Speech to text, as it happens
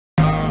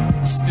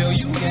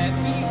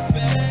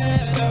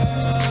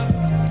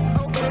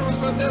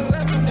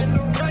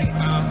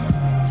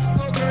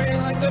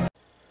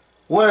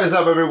What is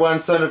up, everyone?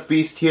 Son of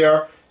Beast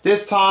here.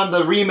 This time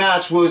the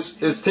rematch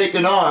is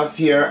taken off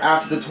here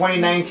after the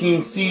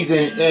 2019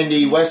 season in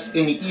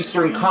the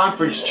Eastern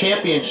Conference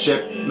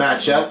Championship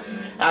matchup,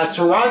 as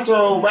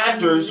Toronto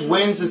Raptors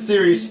wins the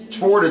series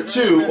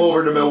 4-2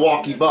 over the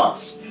Milwaukee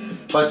Bucks.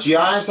 But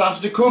Giannis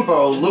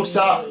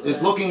Antetokounmpo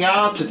is looking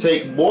out to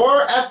take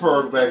more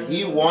effort when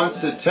he wants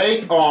to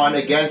take on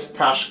against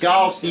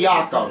Pascal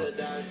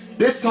Siakam.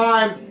 This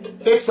time,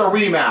 it's a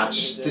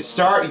rematch to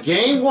start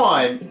Game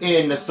 1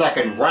 in the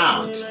second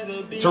round.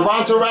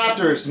 Toronto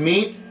Raptors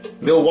meet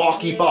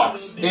Milwaukee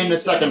Bucks in the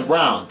second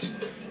round.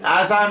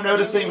 As I'm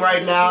noticing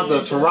right now,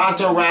 the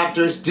Toronto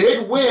Raptors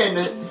did win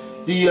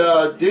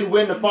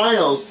the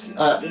finals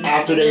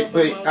after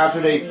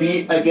they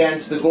beat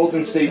against the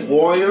Golden State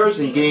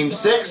Warriors in Game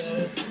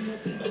 6.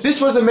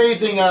 This was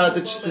amazing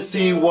to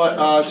see what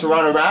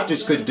Toronto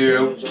Raptors could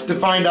do, to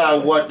find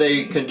out what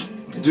they could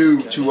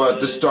do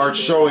to start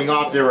showing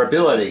off their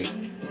ability.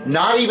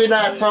 Not even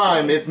that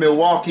time if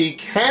Milwaukee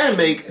can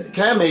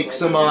make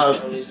some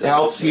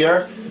helps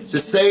here to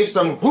save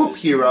some hoop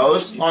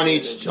heroes on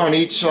each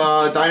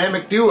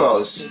dynamic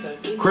duos,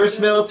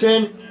 Chris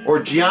Middleton or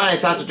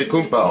Giannis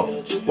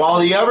Antetokounmpo, while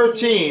the other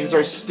teams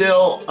are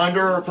still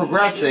under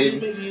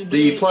progressing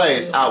the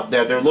plays out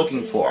there they're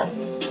looking for.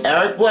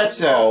 Eric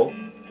Bledsoe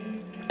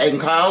and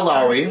Kyle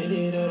Lowry,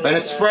 then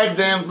it's Fred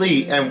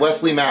VanVleet and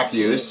Wesley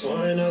Matthews,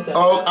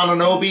 Og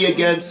Anunoby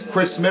against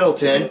Chris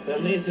Middleton,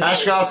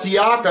 Pascal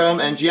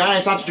Siakam and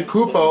Giannis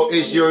Antetokounmpo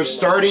is your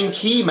starting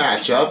key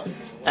matchup,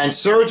 and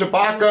Serge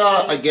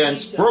Ibaka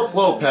against Brook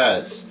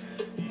Lopez.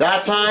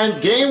 That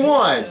time, Game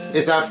 1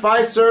 is at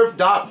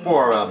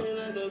Fiserv.Forum.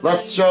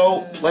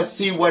 Let's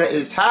see what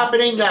is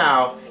happening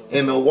now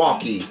in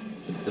Milwaukee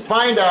to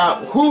find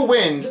out who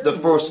wins the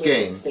first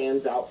game.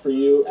 Stands out for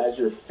you as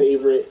your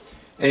favorite.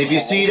 And if you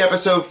see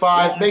episode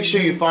 5, make sure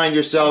you find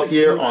yourself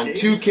here on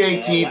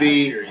 2K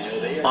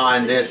TV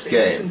on this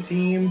game.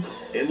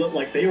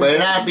 But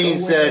that being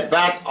said,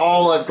 that's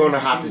all I'm going to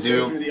have to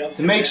do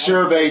to make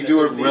sure they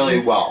do it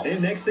really well.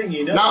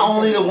 Not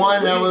only the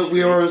one that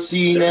we were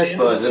seeing this,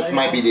 but this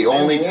might be the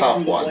only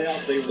tough one.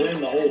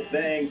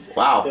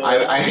 Wow,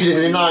 I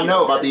did not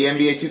know about the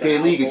NBA 2K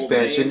League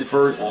expansion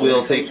for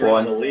We'll Take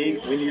One.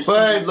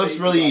 But it looks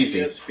really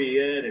easy.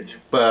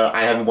 But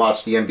I haven't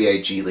watched the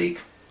NBA G League.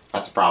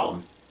 That's a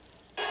problem.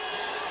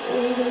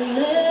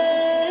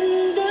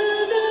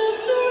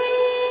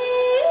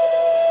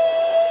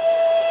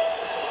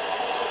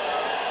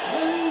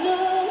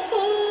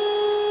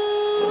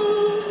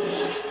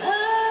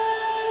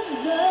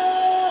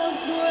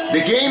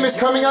 The game is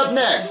coming up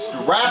next.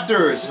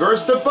 Raptors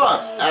versus the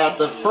Bucks at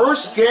the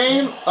first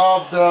game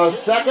of the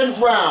second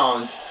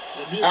round,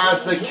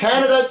 as the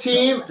Canada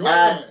team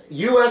at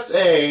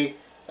USA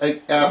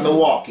at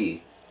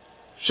Milwaukee,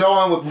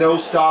 showing with no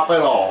stop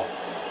at all.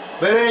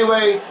 But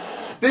anyway,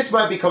 this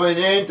might be coming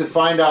in to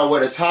find out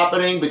what is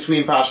happening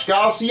between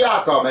Pascal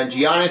Siakam and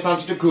Giannis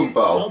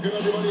Antetokounmpo.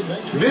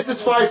 This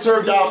is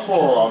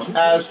Fiserv.Forum,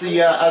 as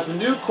the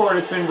new court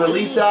has been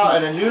released out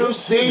and a new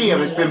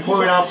stadium has been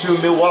put out to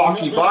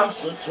Milwaukee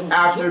Bucks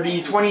after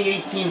the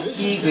 2018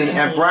 season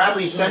at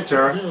Bradley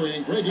Center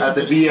at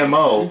the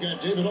BMO.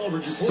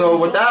 So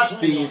with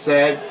that being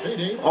said,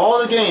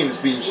 all the games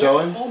being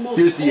shown.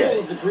 Here's the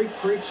A. The Greek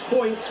Freak's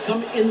points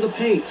come in the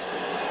paint.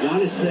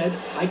 Giannis said,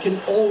 I can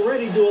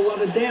already do a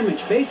lot of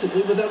damage,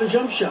 basically without a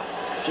jump shot.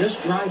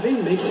 Just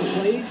driving, making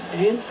plays,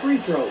 and free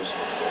throws.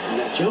 When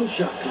that jump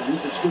shot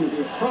comes, it's going to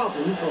be a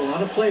problem for a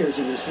lot of players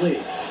in this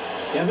league.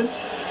 Kevin?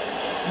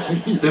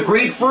 The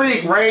Greek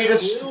Freak ready to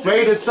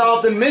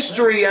solve the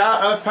mystery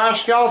out of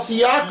Pascal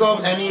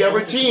Siakam and the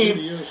other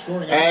team.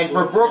 And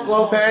for Brook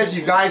Lopez,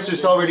 you guys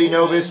just already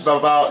know this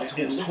about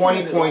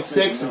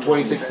 20.6 in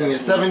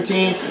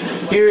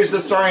 2016-17. Here's the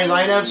starting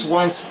lineups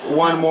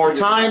one more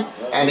time.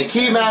 And the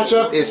key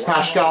matchup is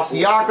Pascal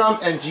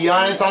Siakam and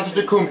Giannis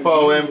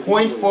Antetokounmpo in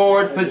point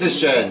forward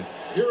position.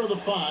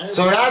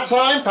 So that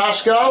time,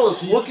 Pascal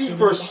is looking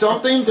for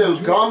something to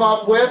come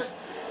up with.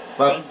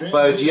 But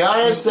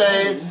Giannis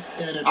said,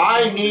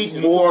 I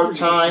need more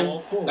time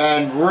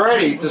and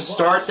ready to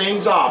start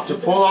things off, to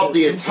pull up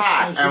the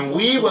attack. And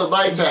we would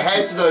like to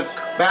head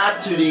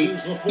back to the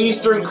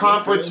Eastern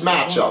Conference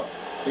matchup.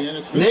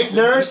 Nick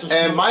Nurse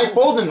and Mike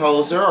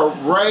Boldenholzer are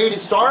ready to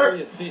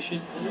start.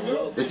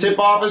 The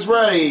tip-off is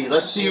ready.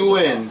 Let's see who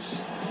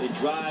wins.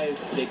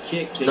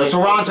 The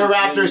Toronto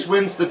Raptors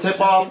wins the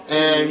tip-off,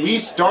 and we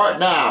start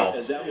now.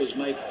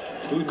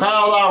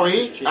 Kyle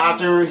Lowry,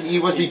 after he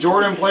was the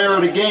Jordan Player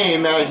of the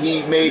Game,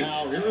 he made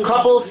a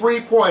couple of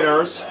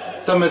three-pointers,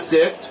 some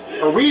assists,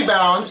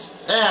 rebounds,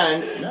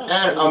 and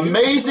an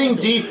amazing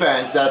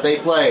defense that they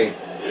played.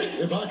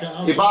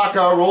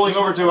 Ibaka rolling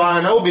over to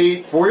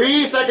Anunoby,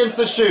 3 seconds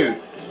to shoot.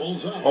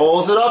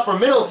 Holds it up for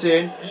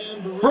Middleton.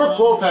 Brook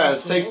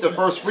Lopez takes the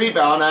first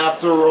rebound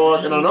after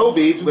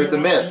Anunoby with the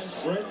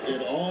miss.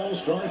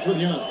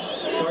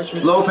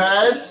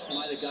 Lopez,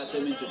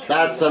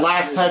 that's the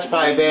last touch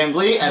by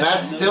VanVleet, and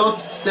that still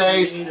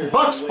stays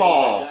Bucks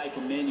ball.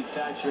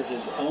 manufacture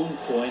his own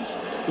points.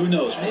 Who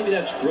knows? Maybe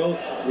that's growth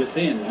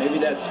within. Maybe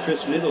that's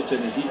Chris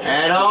Middleton as he.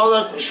 And all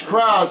the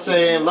crowd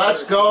saying,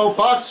 "Let's go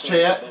Bucks!"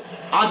 chant.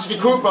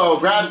 Antetokounmpo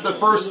grabs the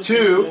first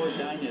two.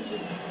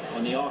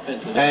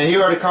 And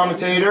here are the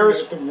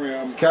commentators: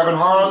 Kevin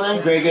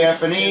Harlan, Greg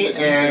Anthony,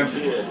 and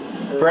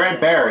Brad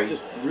Barry.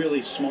 Just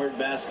really smart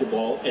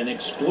basketball and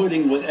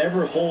exploiting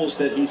whatever holes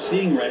that he's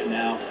seeing right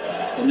now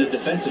in the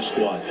defensive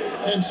squad.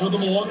 And so the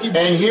Milwaukee Bucks.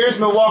 And here's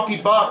Milwaukee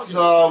Bucks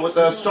with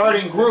the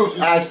starting group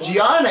as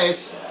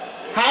Giannis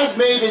has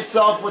made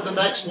itself with the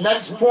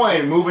next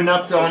point, moving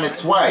up on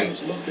its way.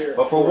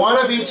 But for one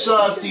of each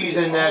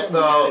season that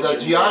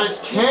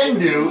Giannis can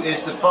do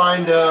is to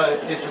find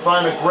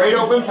a great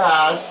open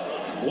pass,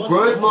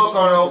 good look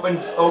on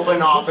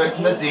open offense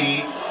in the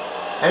D,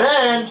 and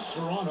then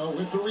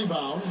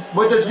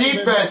with the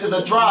defense and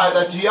the drive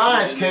that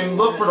Giannis can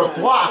look for the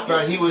block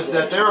that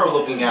they were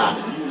looking at.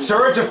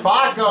 Serge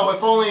Ibaka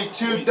with only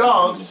 2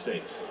 dunks.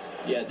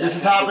 This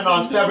has happened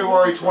on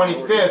February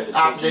 25th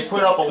after they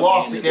put up a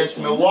loss against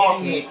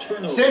Milwaukee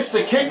since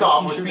the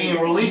kickoff was being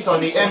released on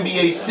the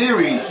NBA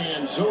series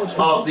of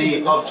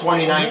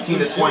 2019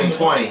 to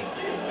 2020.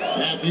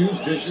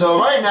 So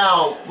right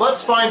now,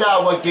 let's find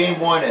out what game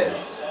 1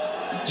 is.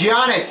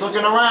 Giannis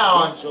looking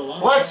around.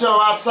 Bledsoe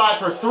outside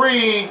for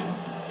 3.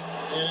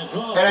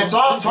 And it's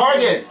off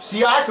target.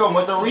 Siakam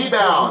with the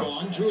rebound.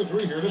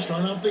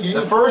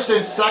 The first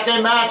and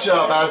second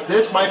matchup, as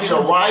this might be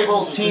the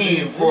rival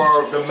team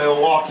for the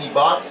Milwaukee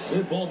Bucks.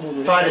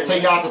 Trying to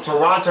take out the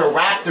Toronto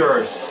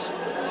Raptors.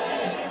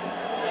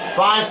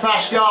 Finds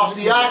Pascal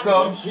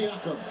Siakam.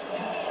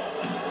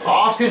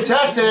 Off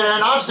contested,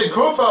 and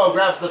Antetokounmpo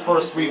grabs the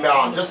first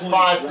rebound. Just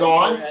 5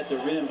 gone. At the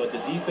rim, but the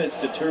defense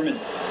determined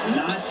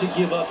not to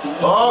give up the.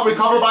 Oh,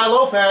 recovered by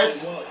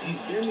Lopez. Well, he's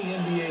been the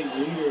NBA's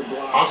leader in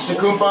blocks.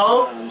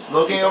 Antetokounmpo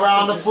looking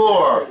around the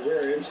floor.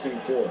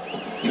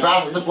 He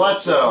passes to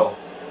Bledsoe.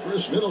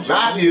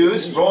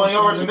 Matthews rolling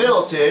over to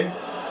Middleton.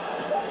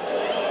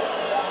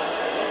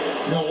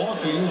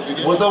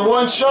 With the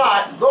one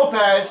shot,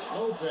 Lopez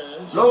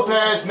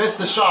missed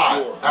the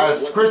shot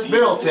as Chris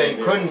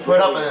Middleton couldn't put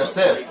up an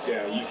assist.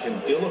 You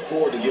can ill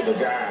afford to give a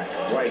guy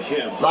like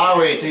him.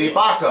 Lowry to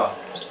Ibaka.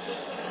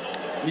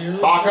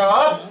 Ibaka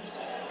up.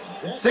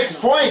 6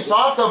 points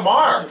off the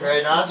mark.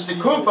 And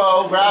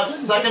Antetokounmpo grabs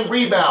second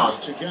rebound.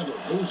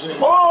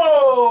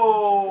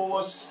 Oh,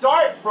 a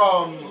start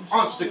from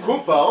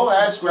Antetokounmpo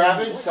as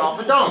grabbing himself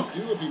a dunk.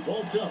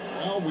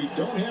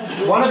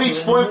 One of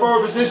each point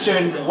forward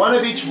position, one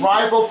of each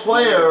rival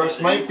players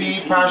might be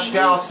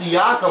Pascal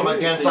Siakam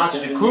against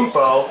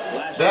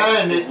Antetokounmpo.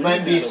 Then it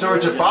might be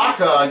Serge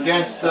Ibaka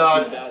against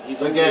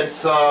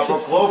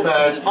Brook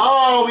Lopez.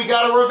 Oh, we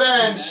got a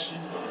revenge.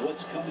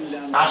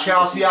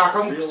 Pascal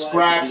Siakam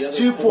grabs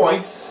 2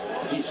 points.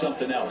 He's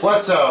something else.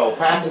 Bledsoe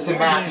passes to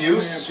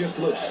Matthews. Just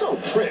looks so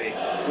pretty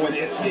when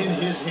it's in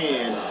his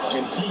hand.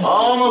 And he's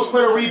almost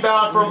put a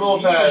rebound from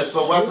Lopez,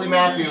 but Wesley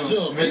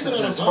Matthews misses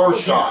his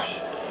first shot.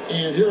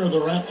 And here are the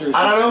Raptors.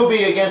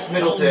 Anunoby against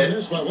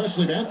Middleton. By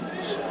Wesley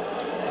Matthews.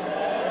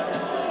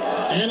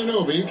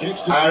 Anunoby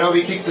kicks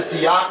to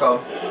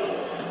Siakam.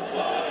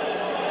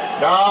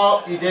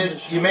 No,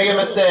 you made a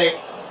mistake.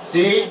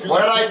 See,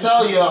 what did I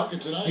tell you?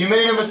 You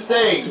made a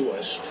mistake.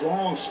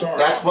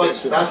 That's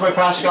what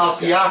Pascal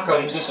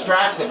Siakam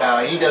distracts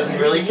about. He doesn't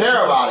really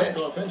care about it.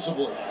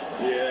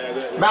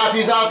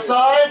 Matthews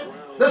outside.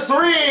 The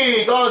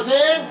 3 goes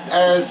in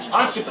as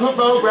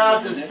Antetokounmpo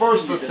grabs his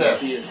first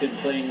assist. He has been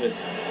playing with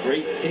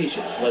great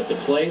patience. Let the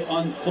play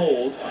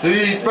unfold. The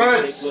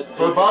defense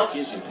for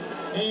Bucks.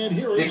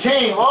 The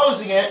King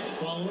losing it.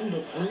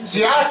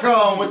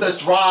 Siakam with the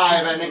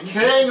drive, and the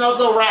King of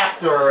the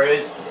Raptor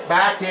is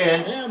back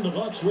in.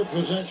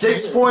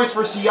 6 points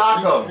for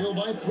Siakam.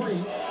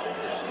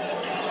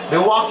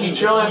 Milwaukee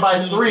trailing by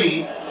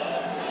 3.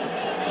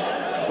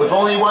 With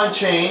only 1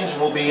 change,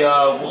 will be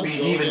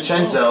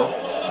DiVincenzo.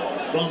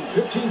 From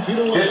 15 feet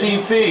away.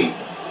 15 feet.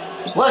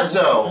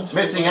 Bledsoe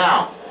missing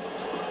out.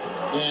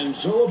 And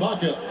so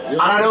Ibaka.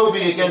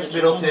 Anunoby against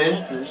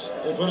Middleton.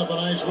 They put up a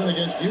nice win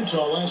against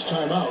Utah last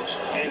time out.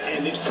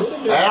 And it could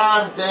have been.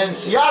 And then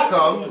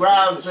Siakam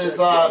grabs his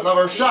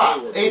another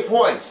shot. 8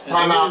 points.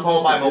 Timeout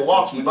called by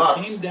Milwaukee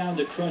Bucks.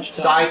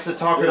 Decides to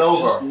talk it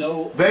over.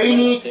 Very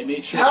neat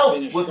help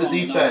with the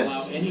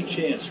defense.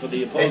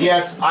 And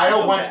yes, I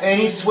don't want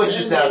any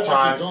switches that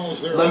time.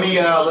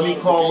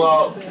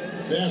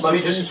 Let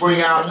me just bring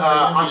out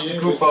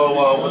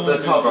Antetokounmpo with the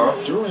cover.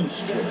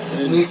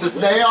 He needs to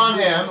stay on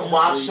him.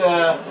 Watch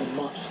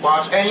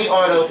any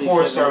auto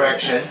force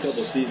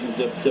directions.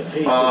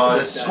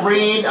 The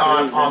screen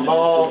on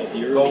ball.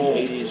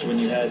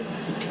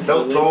 Go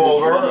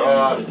over.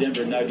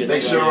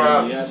 Make sure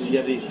you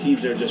have these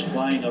teams that are just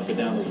flying up and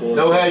down the floor.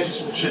 No hedge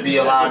should be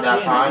allowed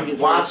that time.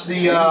 Watch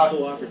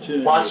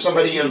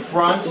somebody in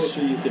front.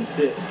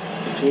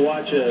 To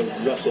watch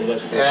Russell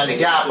Westbrook and the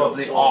gap of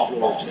the off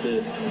ball.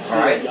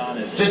 Alright?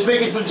 Just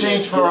making some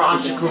change for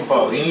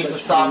Antetokounmpo. He needs to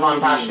stop on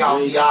Pascal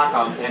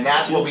Siakam, and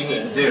that's what we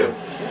need to do.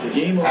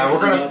 And we're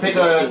going to pick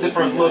a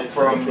different look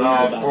from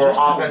for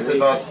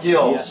offensive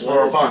skills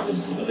for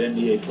Bucks. Of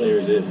NBA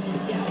players is.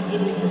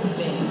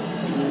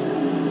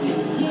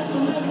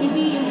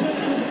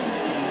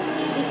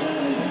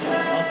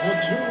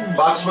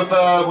 Bucks with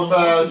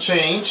a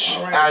change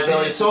as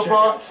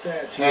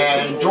Ilyasova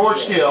and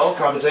George Hill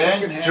comes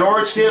in.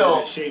 George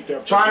Hill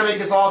trying to make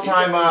his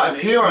all-time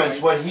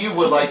appearance. What he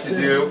would like to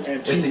do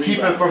is to keep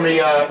it from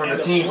the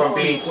team from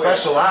being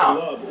special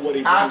out.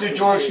 After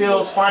George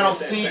Hill's final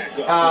seat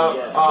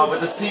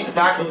with the seat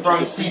back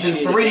from season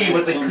 3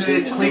 with the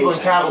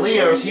Cleveland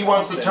Cavaliers, he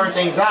wants to turn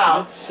things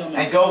out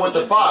and go with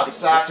the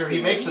Bucks after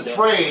he makes the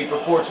trade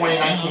before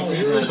 2019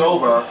 season is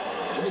over.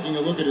 Taking a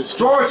look at his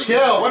George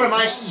Hill, what a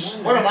nice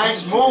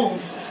move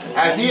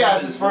as he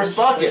has his first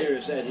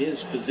bucket. At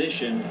his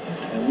position,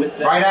 and with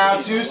that, Right now,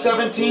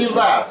 2:17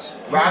 left.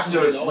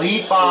 Raptors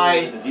lead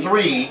by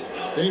 3.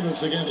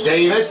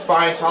 Davis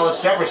finds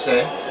Hollis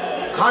Jefferson.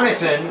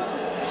 Connaughton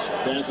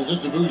passes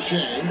it to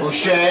Boucher.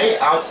 Boucher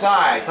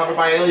outside, covered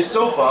by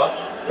Ilyasova.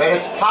 Then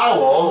it's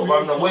Powell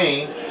from the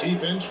wing.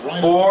 Defense right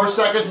 4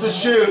 seconds to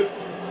shoot.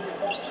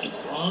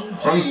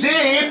 From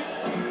deep.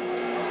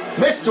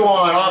 Missed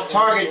one off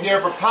target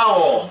here for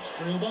Powell.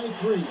 trail by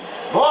 3.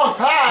 Long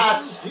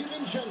pass.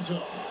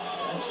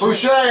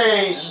 Boucher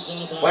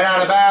went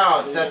out of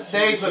bounds. That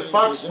stays with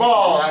Bucks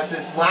ball as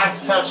this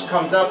last touch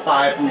comes up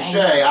by Boucher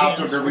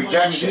after the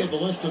rejection.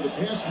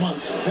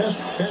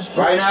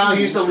 Right now,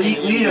 he's the league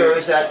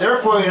leaders that they're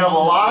putting up a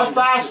lot of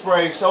fast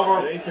breaks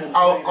over the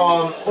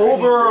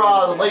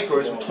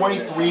Lakers with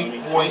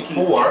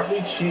 23.4.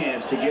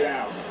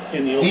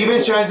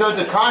 DiVincenzo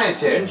to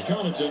Connaughton.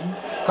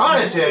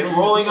 Connaughton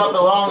rolling up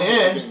the long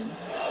end.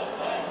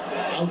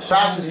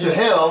 Passes to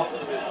Hill.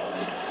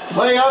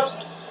 Layup.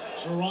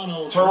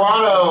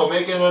 Toronto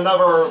making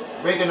another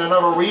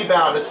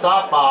rebound to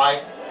stop by.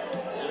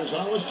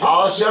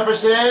 Hollis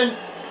Jefferson.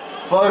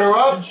 Floater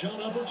up.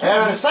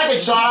 And a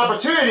second shot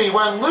opportunity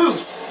went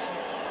loose.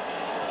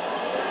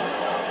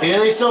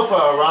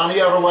 Ilyasova around the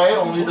other way.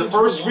 Only the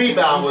first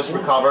rebound was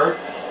recovered.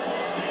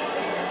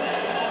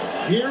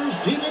 Here's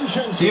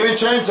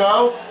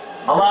DiVincenzo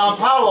around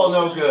Powell,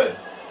 no good.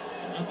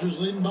 Raptors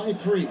leading by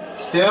 3.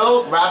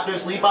 Still,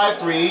 Raptors lead by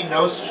 3.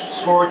 No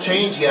score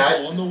change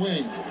yet. On the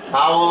wing.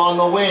 Powell on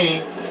the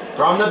wing.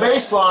 From the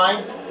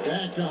baseline.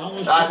 Back to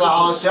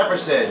Hollis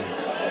Jefferson.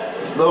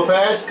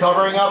 Lopez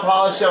covering up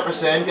Hollis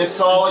Jefferson.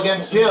 Gasol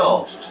against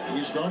Gill.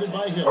 He's guarded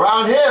by Hill.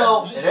 Around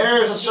Hill. And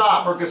there's a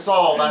shot for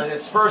Gasol. That's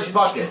his first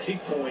bucket.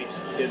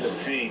 Points in the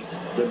paint.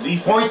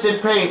 Points in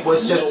paint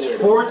was just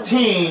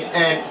 14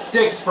 and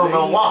 6 for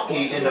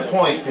Milwaukee in the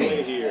point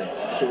paint.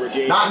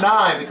 Not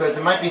 9 because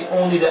it might be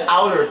only the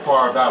outer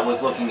part that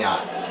was looking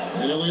at.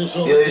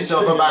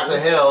 Ilyasova back to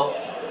Hill.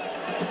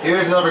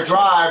 Here's another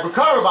drive.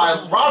 Recovered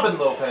by Robin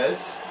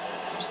Lopez.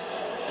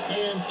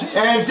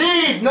 And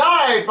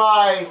denied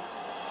by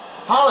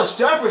Hollis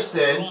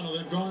Jefferson.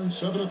 They've gone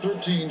 7 of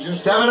 13.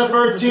 7 of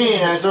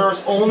 13 as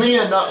there's only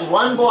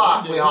one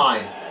block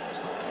behind.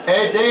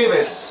 Ed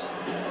Davis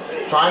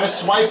trying to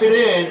swipe it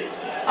in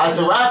as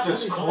the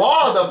Raptors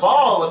claw the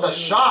ball with a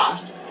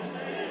shot.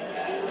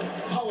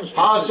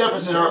 Hollis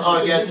Jefferson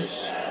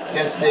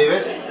against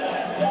Davis.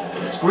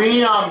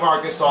 Screen on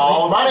Marcus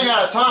All. Running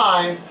out of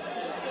time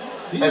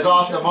is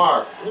off the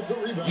mark.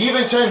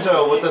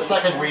 DiVincenzo with the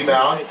second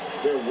rebound.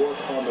 Their work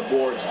on the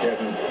boards,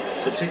 Kevin,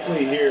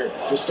 particularly here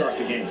to start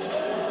the game.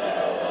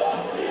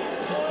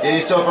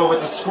 Ilyasova with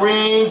the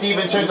screen.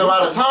 DiVincenzo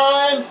out of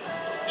time.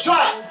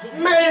 Shot!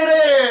 Made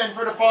it in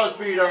for the buzz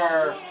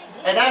beater.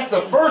 And that's the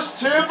first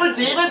 2 for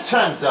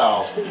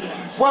DiVincenzo.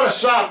 What a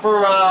shot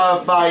for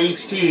by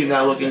each team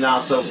now looking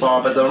out so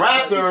far. But the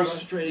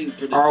Raptors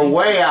are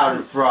way out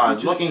in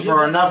front, looking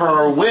for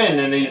another win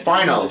in the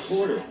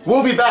finals.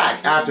 We'll be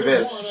back after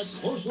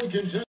this. In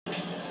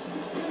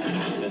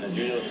the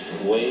Nigerian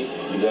way,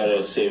 you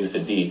gotta say with a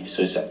D,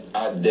 so it's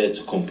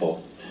Adetokounmpo.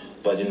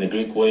 But in the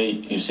Greek way,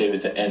 you say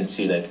with the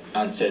NT, like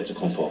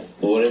Antetokounmpo.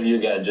 Whatever you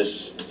gotta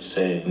just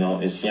say,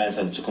 it's Giannis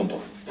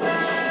Antetokounmpo.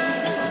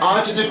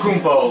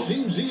 Antetokounmpo.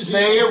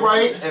 Say it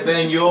right, and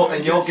then you'll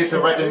get to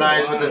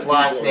recognize what his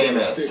last name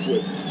is.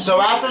 So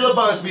after the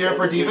buzz beater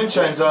for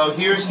DiVincenzo,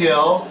 here's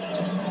Gill.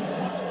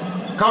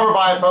 Covered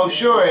by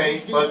Boucher,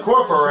 but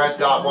Korver has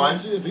got one.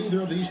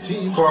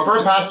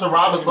 Korver passed to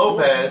Robin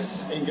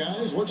Lopez. And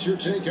guys, what's your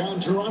take on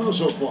Toronto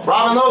so far?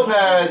 Robin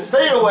Lopez,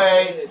 fade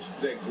away.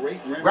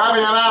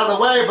 Grabbing him out of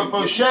the way, but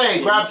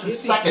Boucher grabs his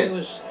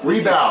second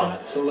rebound.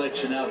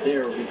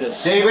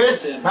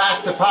 Davis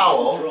passed to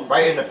Powell,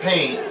 right in the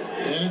paint.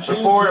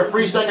 Before the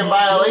 3-second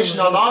violation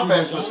on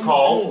offense was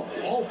called.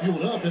 All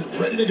fueled up and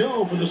ready to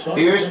go for the start.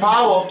 Here's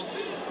Powell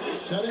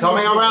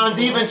coming around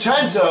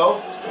DiVincenzo.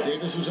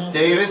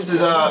 Davis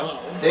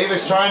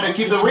trying to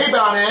keep the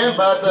rebound in,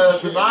 but the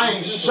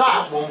denying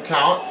shot won't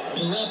count.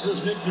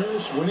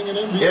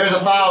 Here's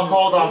a foul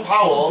called on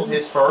Powell,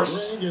 his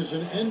first.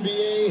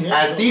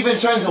 As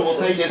DiVincenzo will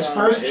take his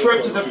first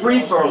trip to the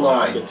free throw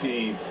line.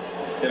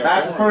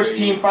 That's the first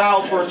team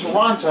foul for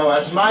Toronto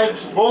as Mike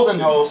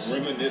Boldenhost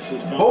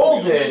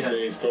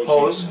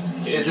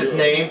is his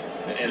name.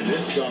 And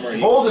this summer,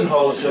 he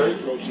Boldenhoser.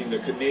 coaching the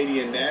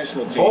Canadian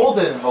national team.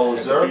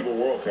 Boldenhoser. at the FIBA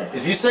World Cup.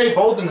 If you say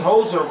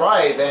Boldenhoser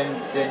right, then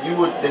you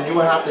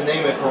would have to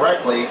name it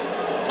correctly.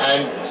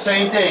 And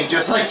same thing,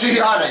 just like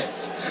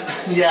Giannis.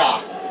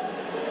 Yeah.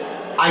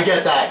 I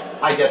get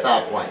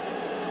that point.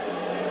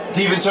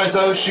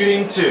 DiVincenzo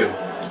shooting 2.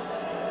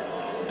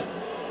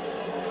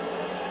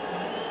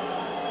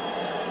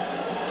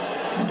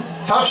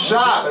 Tough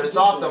shot, but it's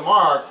off the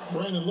mark.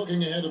 Brandon,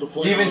 looking ahead to the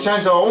playoffs,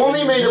 DiVincenzo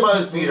only made a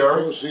buzz beater.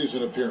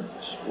 Postseason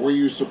appearance. Were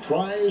you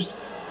surprised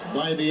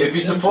by the? If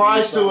you're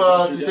surprised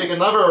to take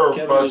another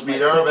buzz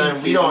beater, then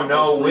we don't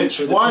know which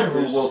one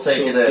who will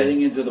take it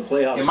in.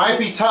 It might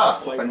be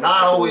tough, but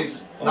not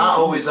always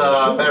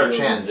a better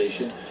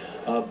chance.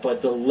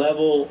 But the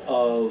level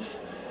of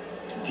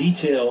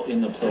detail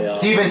in the playoffs.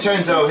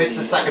 DiVincenzo hits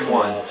the second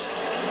one.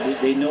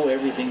 They know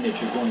everything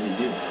that you're going to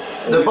do.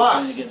 The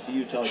Bucks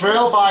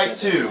trail by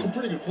 2. Some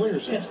pretty good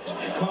players.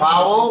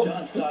 Powell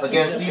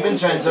against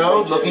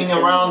DiVincenzo, looking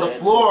around the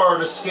floor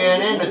to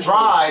scan in to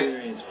drive.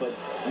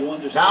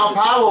 Now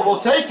Powell will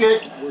take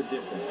it.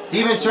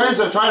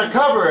 DiVincenzo tried to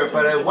cover it,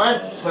 but it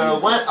went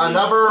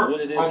another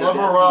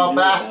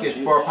basket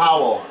for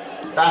Powell.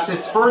 That's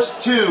his first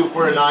 2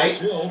 for the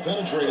night.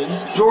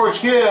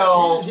 George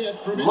Gill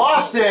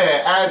lost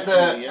it as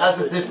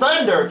the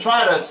defender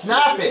tried to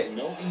snap it.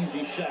 No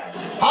easy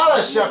shots.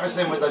 Hollis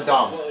Jefferson with a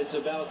dunk. Well, it's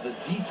about the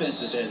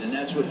defensive end, and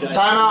that's what guys.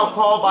 Timeout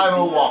called by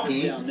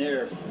Milwaukee.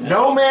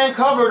 No man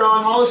covered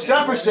on Hollis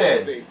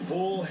Jefferson.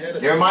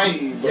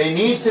 There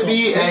needs to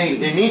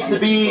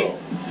be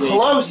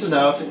close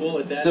enough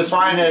to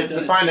find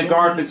a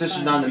guard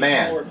position on the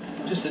man.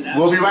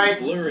 We'll be right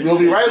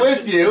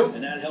with you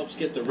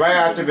right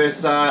after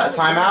this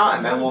timeout,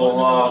 and then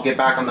we'll get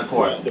back on the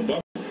court.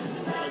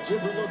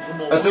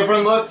 A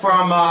different look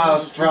from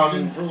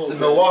the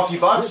Milwaukee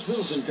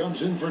Bucks.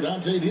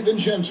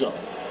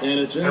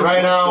 And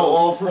right now,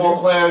 all 4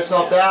 players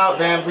subbed out.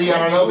 Van Vliet,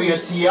 Anunoby, and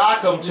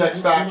Siakam checks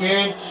back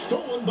in.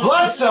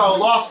 Bledsoe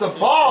lost the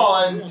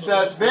ball, and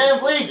as Van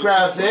Vliet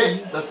grabs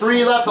it, the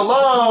 3 left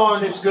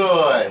alone is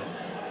good.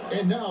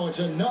 And now it's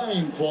a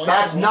 9-point.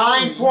 That's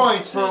 9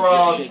 points for the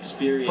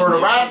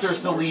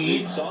Raptors to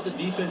lead. Saw the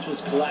defense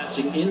was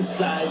collapsing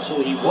inside,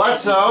 so he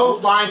Bledsoe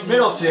finds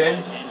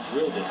Middleton.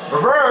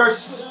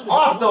 Reverse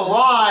off the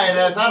line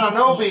as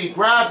Anunoby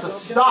grabs a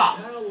stop.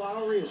 Kyle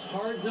Lowry is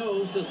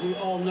hard-nosed, as we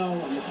all know,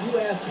 and if you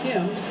ask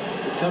him,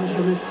 it comes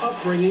from his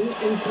upbringing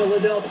in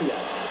Philadelphia.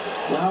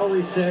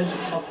 Lowry said,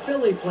 "A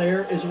Philly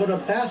player is what a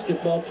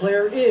basketball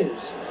player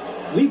is.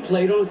 We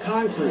played on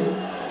concrete.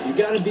 You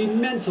got to be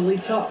mentally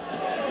tough.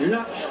 You're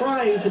not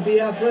trying to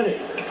be athletic.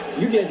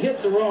 You get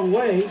hit the wrong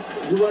way,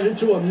 you run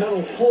into a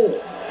metal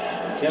pole."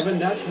 Kevin,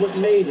 that's what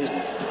made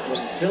him.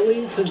 From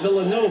Philly to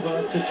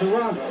Villanova to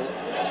Toronto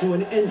to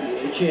an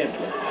NBA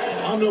champion.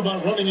 I don't know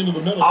about running into the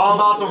middle. All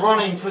about the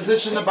running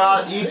position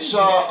about each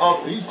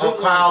of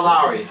Kyle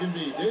Lowry.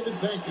 David,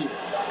 thank you.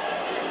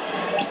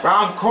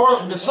 Round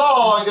court,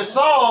 Gasol, and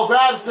Gasol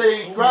grabs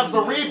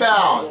the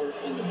rebound.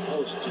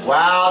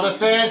 Wow, the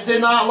fans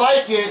did not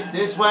like it.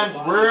 This went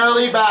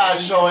really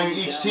bad, showing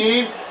each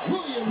team.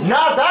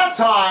 Not that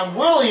time.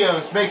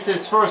 Williams makes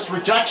his first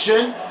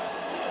rejection.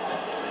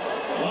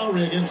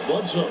 Lowry against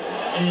Bledsoe.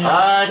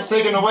 It's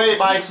taken away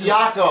by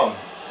Siakam.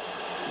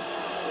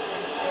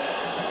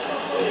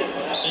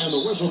 And the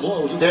whistle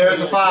blows. There's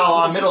a foul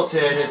on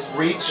Middleton. It's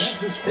reach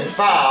and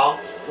foul.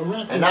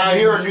 And now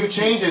here are new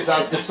changes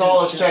as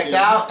Gasol is checked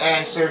out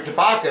and Serge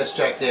Ibaka is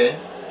checked in.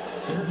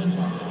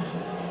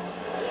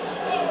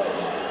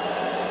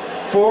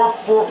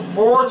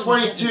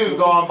 4:22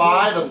 gone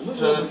by the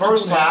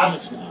first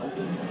half.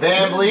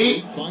 Van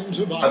Vliet,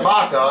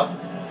 Ibaka,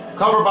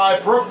 covered by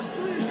Brook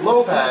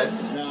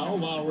Lopez.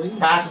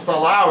 Passes to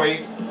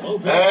Lowry.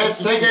 And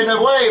it's taken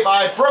away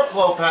by Brook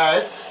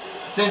Lopez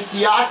since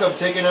Siakam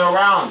taking it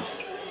around.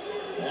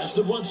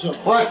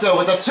 Bledsoe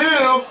with a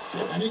 2.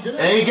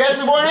 And he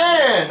gets one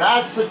in.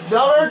 That's the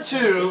number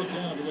 2.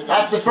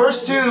 That's the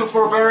first 2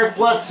 for Eric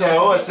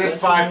Bledsoe,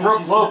 assist by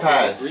Brook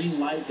Lopez. Green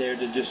light there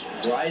to just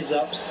rise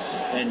up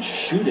and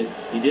shoot it.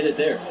 He did it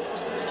there.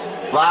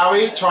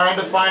 Lowry trying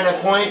to find a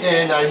point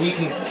in that he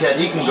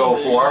can go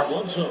for.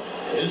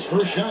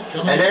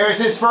 And there's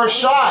his first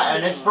shot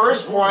and his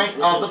first point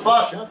of the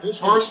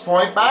first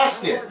point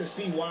basket.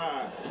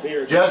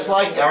 Just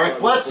like Eric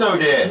Bledsoe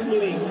did.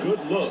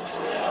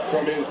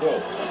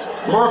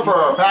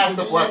 Korver passed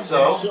to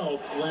Bledsoe.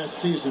 Last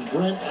season,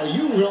 Brent, are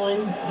you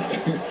willing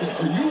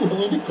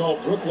to call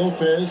Brook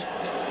Lopez?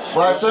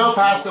 Bledsoe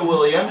passed to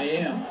Williams.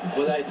 I am,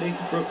 but I think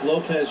Brook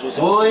Lopez was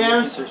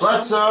Williams,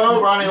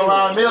 Bledsoe running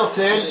around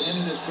Middleton,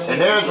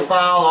 and there's a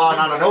foul on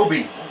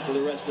Anunoby. For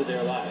the rest of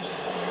their lives.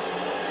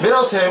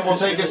 Middleton will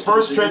take his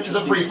first trip to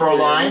the free throw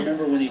line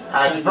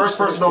as the first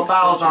personal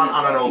foul is on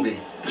Anunoby.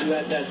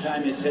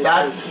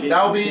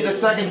 That will be the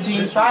second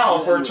team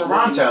foul for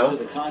Toronto.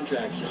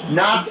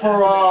 Not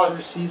for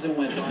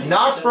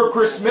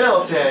Chris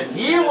Middleton.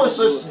 He was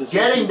just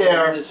getting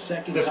there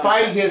to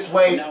fight his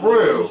way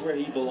through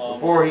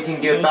before he can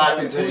get back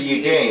into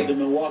the game.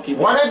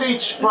 One of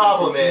each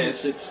problem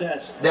is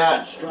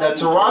that the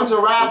Toronto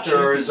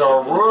Raptors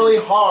are really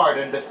hard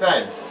in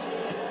defense,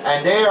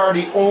 and they are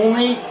the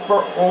only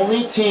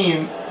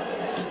team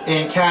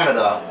in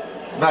Canada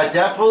that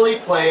definitely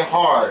play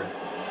hard.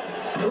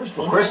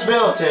 Chris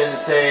Middleton is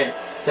saying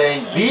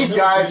these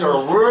guys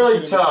are really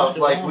tough,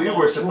 like we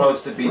were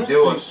supposed to be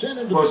playing.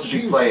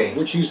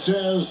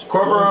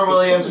 Corbin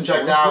Williams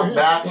checked out.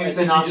 Matthews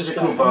and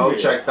Antetokounmpo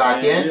checked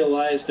back in.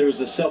 Realized there was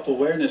a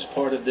self-awareness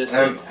part of this.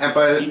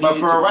 But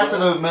for the rest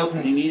of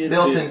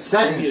Milton's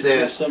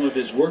sentences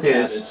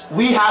is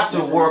we have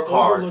to work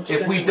hard.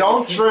 If we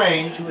don't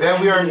train,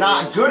 then we are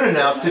not good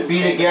enough to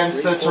beat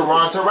against the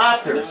Toronto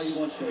Raptors.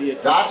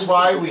 That's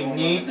why we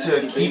need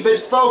to keep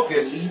it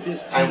focused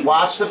and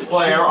watch the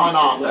player on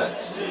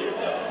offense.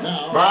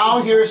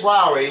 Now here's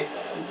Lowry.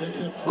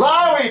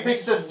 Lowry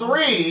picks the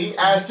 3,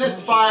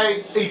 assist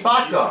by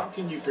Ibaka.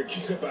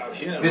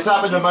 This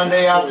happened on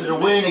Monday after the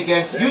win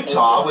against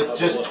Utah with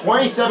just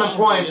 27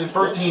 points and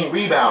 13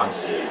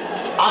 rebounds.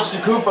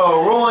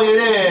 Antetokounmpo rolling it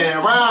in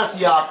around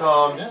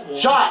Siakam.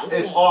 Shot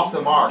is off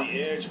the mark.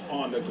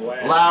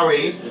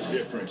 Lowry,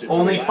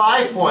 only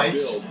 5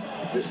 points.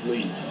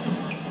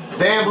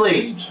 Van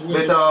Vliet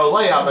with the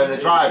layup and the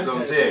drive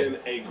goes in.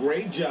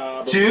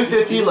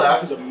 2:50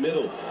 left.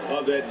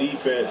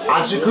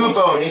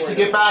 Antetokounmpo needs to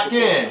get back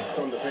in.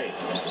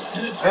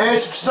 And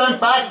it's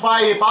sent back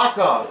by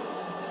Ibaka.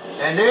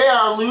 And they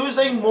are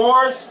losing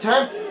more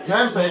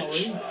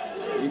tempage.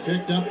 He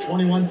picked up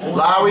 21 points.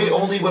 Lowry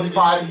only with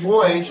 5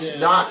 points,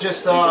 not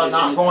just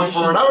not going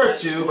for another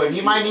 2, but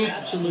he may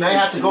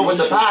have to go with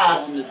the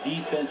pass.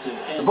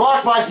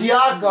 Blocked by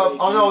Siakam.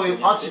 Oh no,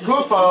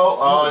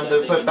 Antetokounmpo and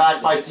the put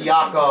back by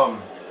Siakam.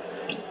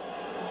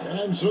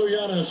 And so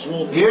Giannis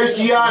will. Here's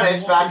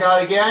Giannis back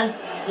out again.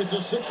 It's a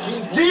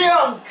 16-point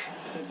dunk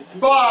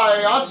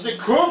by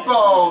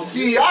Antetokounmpo.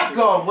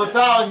 Siakam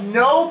without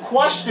no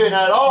question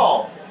at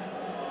all.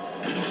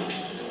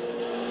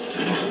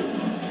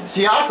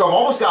 Siakam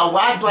almost got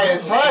whacked by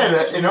his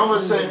head and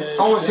almost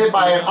hit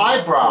by an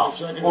eyebrow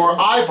or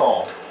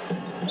eyeball.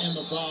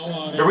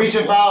 The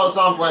reaching foul is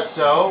on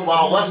Bledsoe,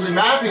 while Wesley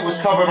Matthews was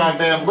covered on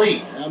Van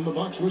Vliet. Now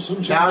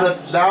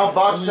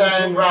Bucks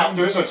and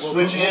Raptors are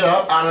switching it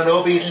up.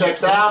 Anunoby is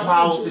checked out,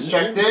 Powell is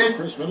checked in,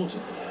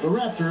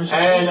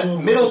 and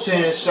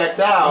Middleton is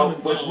checked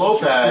out with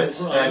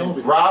Lopez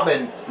and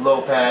Robin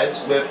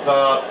Lopez with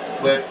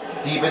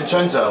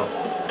DiVincenzo.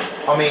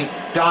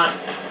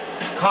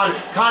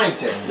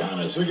 Connington.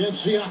 Giannis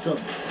against Siakam.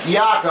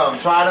 Siakam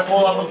trying to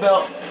pull up a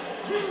belt.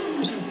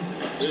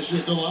 This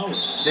is to Lowry.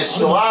 This is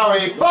to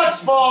Lowry.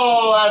 Bucks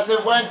ball as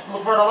it went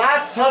for the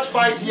last touch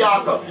by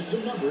Siakam.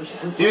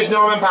 Here's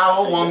Norman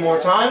Powell one more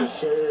time.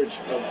 Surge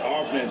of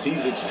offense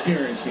he's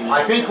experiencing.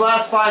 I think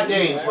last 5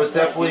 games was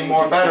definitely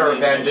more better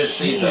than this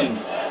season.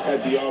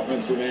 At the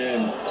offensive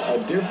end, a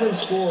different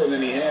score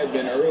than he had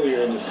been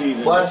earlier in the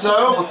season.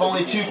 Bledsoe with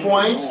only 2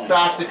 points,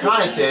 pass to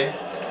Connaughton.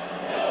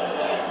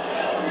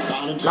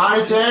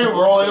 Connaughton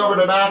rolling over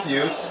to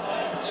Matthews.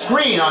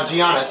 Screen on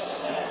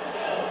Giannis.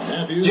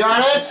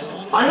 Giannis,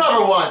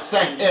 another one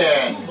sent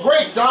in.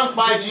 Great dunk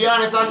by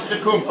Giannis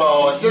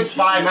Antetokounmpo. Assist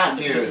by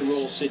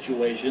Matthews.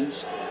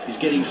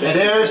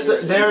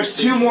 And there's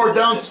 2 more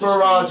dunks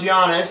for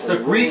Giannis. The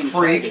Greek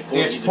Freak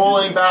is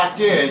pulling back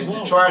in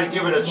to try to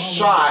give it a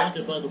shot.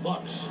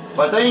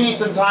 But they need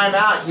some time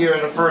out here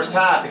in the first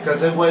half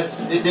because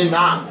it did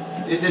not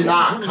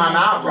come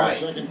out right.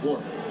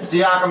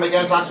 Siakam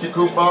against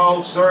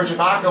Antetokounmpo. Serge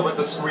Ibaka with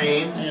the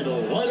screen. And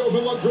a wide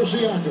open look for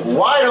Siakam.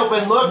 Wide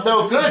open look,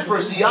 no good for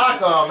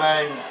Siakam,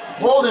 and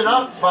holding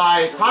up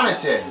by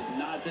Connaughton.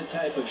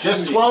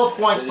 Just 12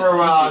 points for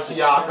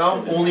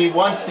Siakam. Only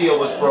 1 steal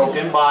was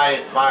broken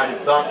by the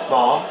Bucks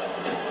ball.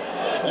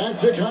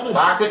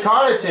 Back to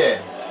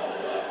Connaughton.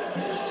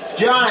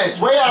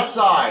 Giannis way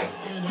outside.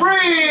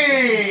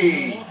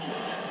 Free!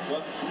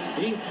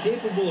 Being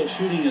capable of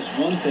shooting is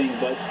one thing,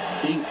 but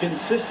being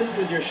consistent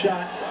with your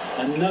shot,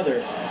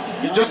 another.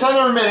 Just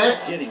under a minute.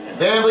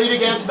 Van Vliet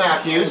against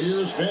Matthews.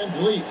 Here's Van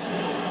Vliet.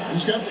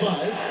 He's got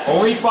 5.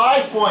 Only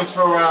 5 points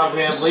for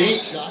Van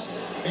Vliet.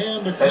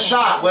 The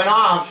shot went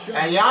off,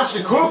 and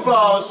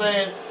Antetokounmpo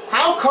saying,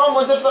 "How come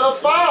was it a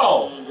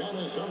foul?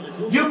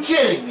 You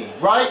kidding me,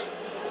 right?"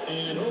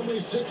 And only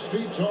 6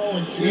 feet tall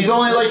and he's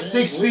only like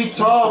 6 feet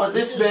tall, but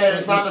this man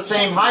is not the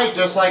same height,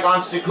 just like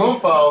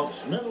Antetokounmpo.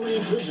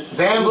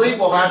 Van Vliet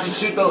will have to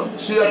shoot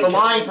at the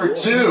line for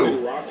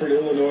 2.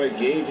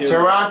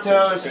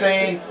 Toronto is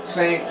saying,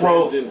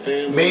 quote,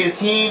 "May the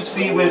teams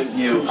be with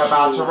you."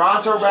 About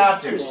Toronto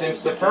Raptors,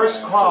 since the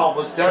first call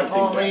was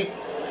definitely,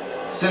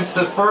 since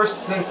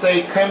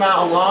they came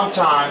out a long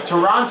time,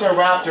 Toronto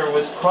Raptor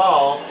was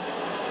called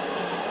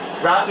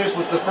Raptors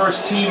was the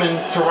first team in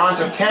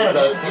Toronto,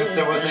 Canada, since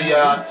there was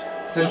a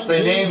since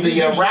they named the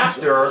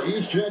Raptor,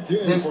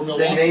 since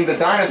they named the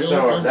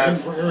dinosaur.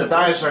 That's the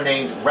dinosaur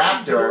named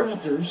Raptor.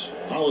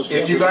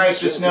 If you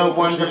guys just know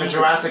one from the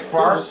Jurassic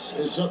Park,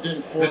 this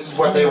is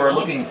what they were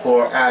looking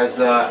for as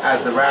the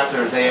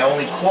Raptor. They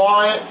only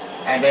claw it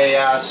and they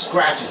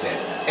scratches it.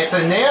 It's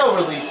a nail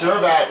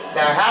releaser that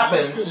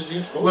happens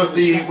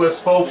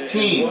with both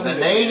teams, and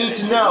they need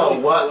to know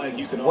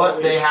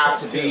what they have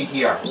to be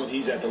here.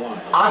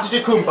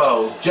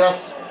 Antetokounmpo,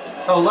 just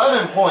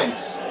 11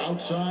 points.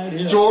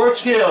 George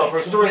Hill for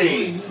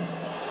 3.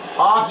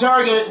 Off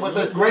target with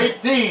a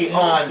great D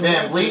on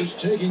Van Vliet.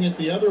 Taking it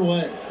the other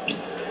way.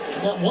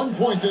 At one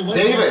point, they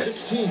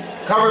Davis,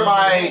 covered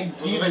by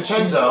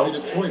DiVincenzo.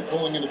 Detroit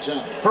pulling into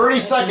town. 30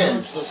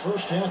 seconds. The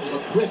first half of a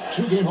quick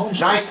 2-game home.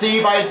 Nice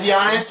D by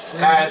Giannis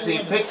as he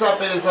picks up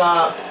his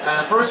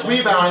first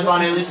rebound is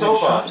on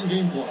Ilyasova.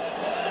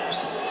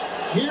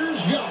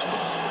 Here's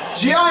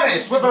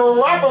Giannis with a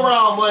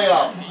wraparound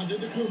layup.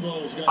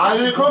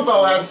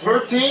 Antetokounmpo has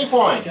 13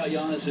 points.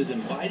 Giannis is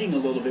inviting a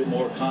little bit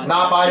more contact.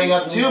 Not biting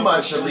up too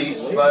much at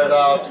least, but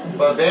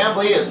Van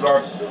Vliet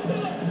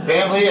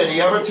and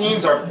the other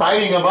teams are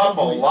biting him up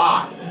a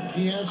lot.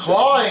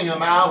 Clawing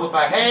him out with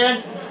a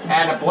hand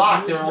and a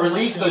block to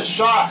release the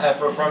shot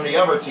effort from the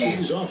other team.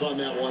 He's off on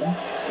that one.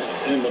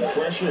 And the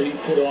pressure he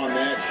put on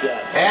that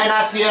shot. And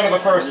that's the end of the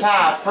first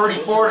half.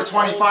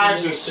 34-25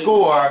 is your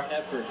score.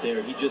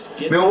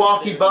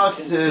 Milwaukee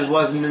Bucks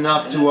wasn't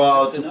enough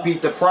to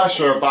beat the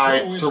pressure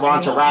by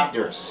Toronto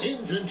Raptors.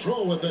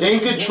 In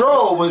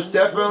control was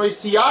definitely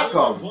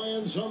Siakam.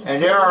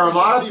 And there are a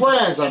lot of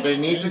plans that they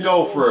need to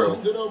go through.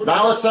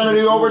 Now let's send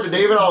it over to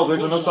David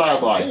Aldridge on the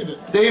sideline.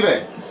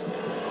 David.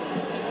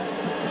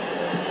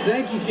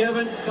 Thank you,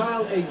 Kevin.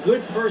 Kyle, a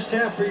good first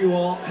half for you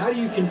all. How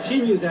do you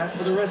continue that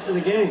for the rest of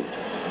the game?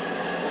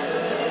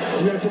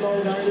 We got to come out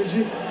with our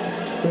energy. We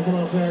got to come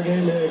out and play our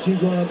game and keep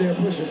going out there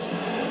and pushing.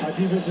 Our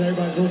defense and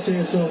everybody's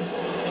rotating, so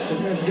we're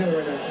playing together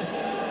right now.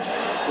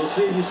 We'll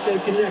see if you stay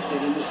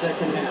connected in the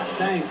second half.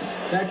 Thanks.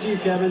 Back to you,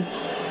 Kevin.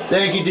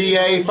 Thank you,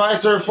 DA.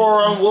 Fiserv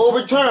Forum will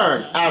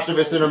return after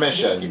this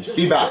intermission.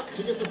 Be back.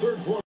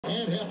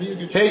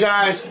 Hey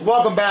guys,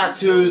 welcome back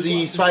to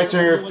the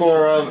Fiserv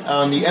Forum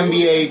on the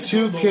NBA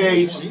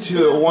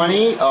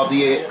 2K20 of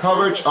the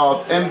coverage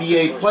of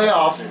NBA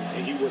playoffs.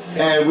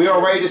 And we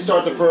are ready to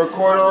start the third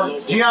quarter.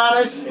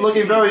 Giannis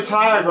looking very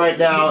tired right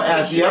now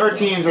as the other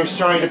teams are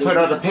trying to put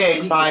out a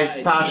pick by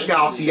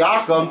Pascal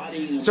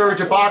Siakam, Serge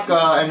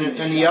Ibaka,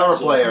 and the other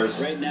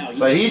players.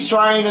 But he's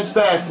trying his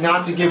best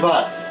not to give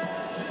up.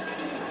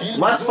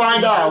 Let's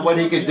find out what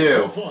he can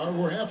do.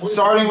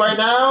 Starting right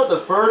now, the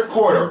third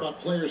quarter.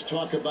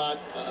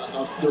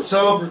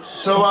 So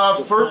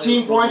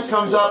 13 points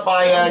comes up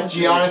by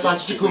Giannis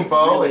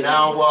Antetokounmpo,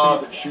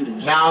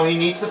 and now he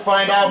needs to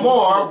find out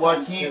more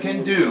what he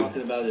can do.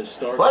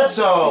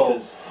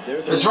 Bledsoe,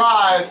 the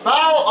drive,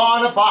 foul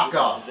on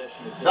Ibaka.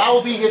 That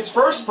will be his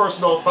first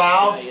personal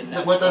foul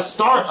with the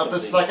start of the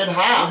second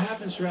half. What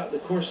happens throughout the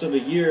course of a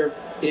year?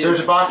 Serge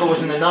Ibaka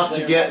wasn't enough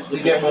to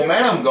get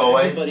momentum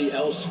going,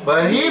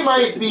 but he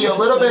might be a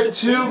little bit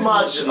too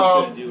much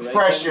of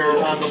pressure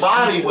on the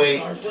body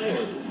weight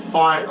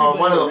on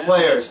one of the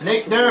players.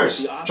 Nick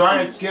Nurse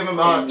trying to give him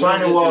trying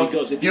to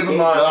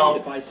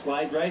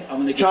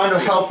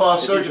help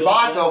Serge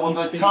Ibaka with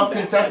a tough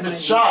contested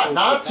shot,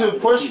 not to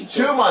push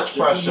too much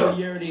pressure.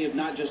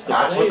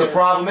 That's what the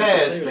problem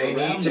is. They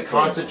need to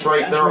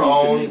concentrate their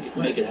own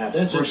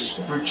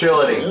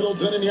fragility.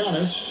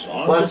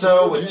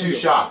 Bledsoe with 2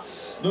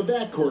 shots. The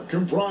backcourt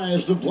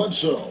comprised of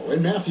Bledsoe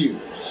and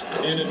Matthews,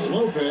 and it's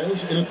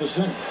Lopez in at the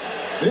center.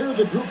 They're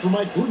the group for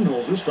Mike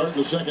Budenholzer starting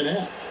the second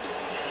half.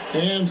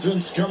 And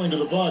since coming to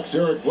the Bucks,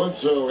 Eric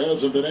Bledsoe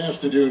hasn't been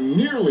asked to do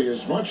nearly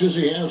as much as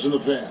he has in the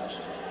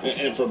past.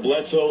 And for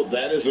Bledsoe,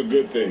 that is a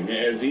good thing,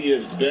 as he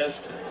is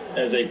best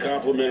as a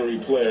complementary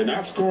player.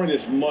 Not scoring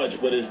as much,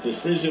 but his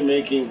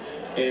decision-making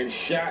and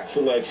shot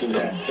selection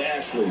have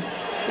vastly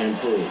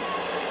improved.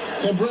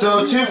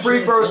 So 2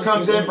 free throws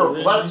comes in for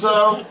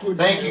Bledsoe.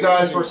 Thank you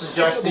guys for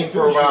suggesting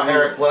for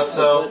Eric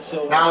Bledsoe.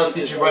 Now let's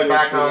get you right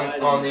back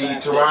on the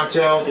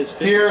Toronto.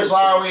 Here's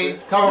Lowry,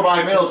 covered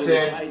by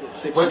Middleton,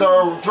 with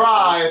a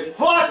drive,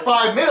 blocked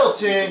by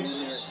Middleton,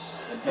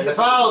 and the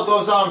foul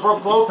goes on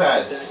Brook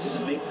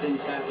Lopez.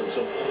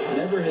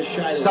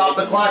 Stop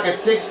the clock at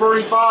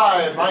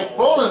 6:35. Mike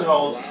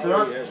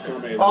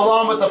Budenholzer,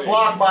 along with the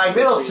block by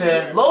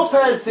Middleton.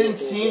 Lopez didn't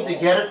seem to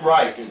get it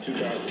right.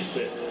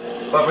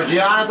 But for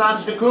Giannis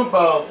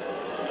Antetokounmpo,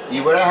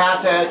 he would have had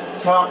to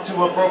talk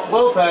to a Brook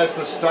Lopez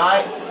to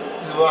start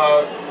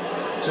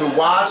to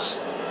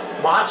watch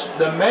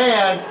the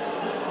man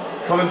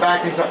coming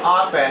back into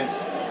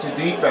offense to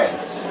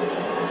defense.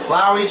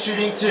 Lowry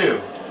shooting 2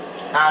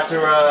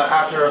 after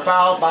a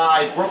foul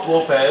by Brook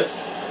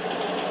Lopez.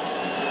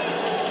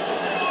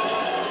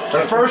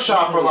 The first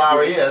shot for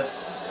Lowry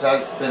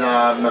has been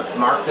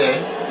marked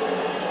in.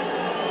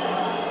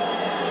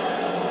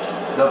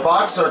 The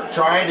Bucks are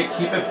trying to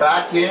keep it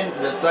back in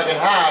the second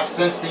half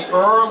since the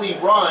early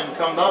run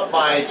come up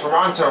by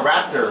Toronto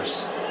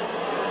Raptors.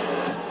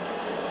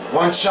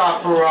 One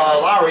shot for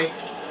Lowry.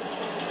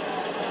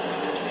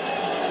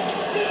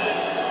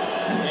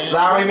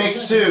 Lowry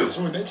makes two.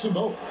 So he makes them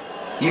both.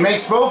 He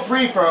makes both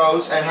free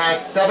throws and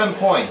has 7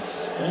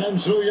 points. And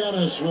so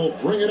Giannis will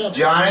bring it up.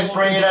 Giannis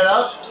bringing it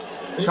up.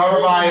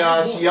 Covered by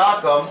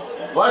Siakam.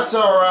 Bledsoe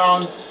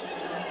around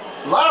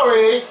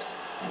Lowry.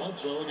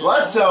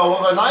 Bledsoe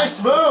with a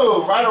nice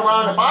move right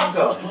around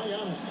Ibaka.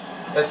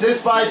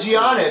 Assist by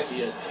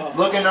Giannis.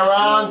 Looking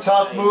around,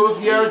 tough move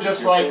here,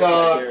 just like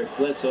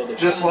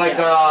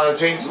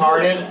James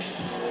Harden.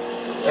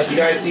 As you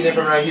guys seen it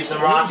from the Houston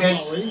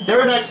Rockets.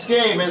 Their next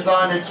game is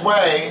on its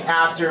way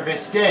after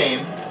this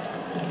game.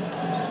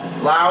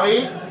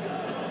 Lowry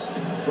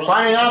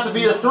finding out to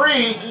be a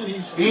three.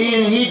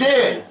 He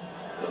did.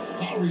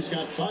 Lowry's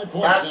got 5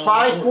 points. That's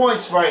 5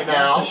 points right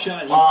now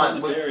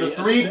on with the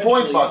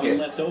 3-point bucket.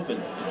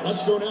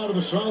 Let's go down to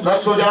the sideline.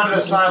 Let's go down to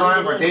the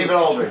sideline for David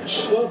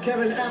Aldridge. Well,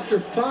 Kevin, after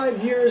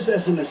 5 years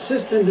as an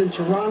assistant in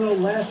Toronto,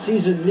 last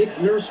season Nick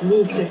Nurse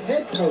moved to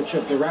head coach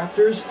of the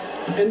Raptors,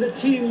 and the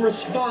team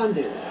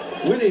responded,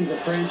 winning the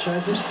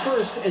franchise's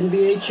first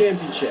NBA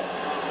championship.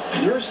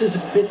 Nurse has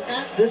been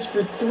at this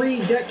for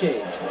 3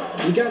 decades.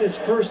 He got his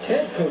first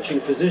head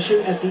coaching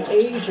position at the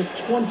age of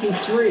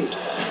 23.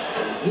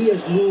 He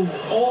has moved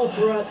all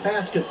throughout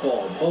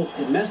basketball, both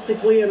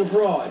domestically and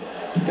abroad,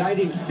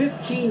 guiding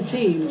 15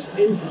 teams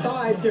in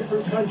 5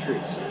 different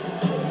countries.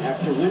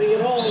 After winning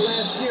it all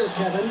last year,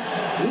 Kevin,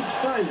 he's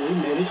finally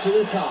made it to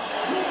the top.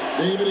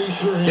 David, he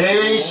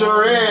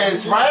sure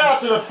is. Right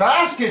after the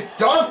basket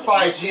dunk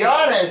by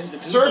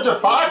Giannis, Serge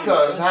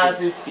Ibaka has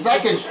his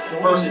second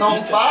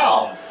personal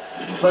foul.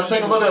 Let's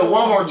take a look at it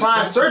one more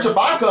time. Serge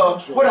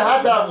Ibaka would have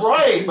had that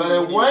right, but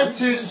it went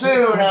too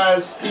soon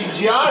as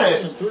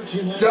Giannis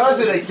does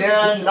it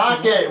again,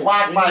 not get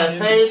whacked by a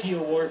face.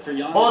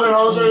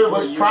 Budenholzer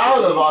was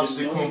proud of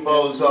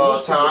Antetokounmpo's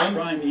time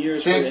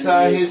since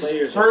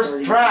his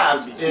first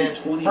draft,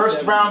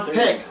 first round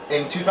pick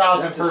in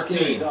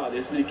 2013.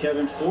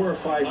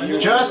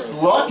 Just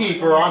lucky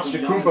for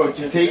Antetokounmpo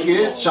to take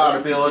his shot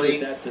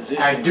ability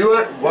and do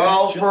it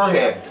well for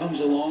him.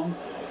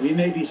 We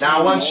may be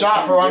now one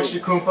shot for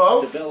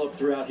Antetokounmpo. Develop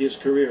throughout his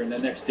career in the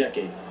next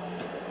decade.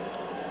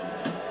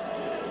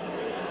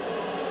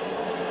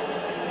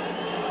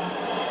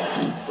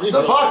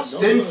 The Bucks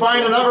didn't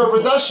find another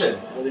possession.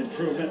 Well, the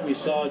improvement we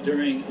saw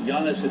during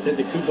Giannis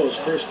Antetokounmpo's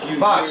first few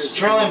Bucks years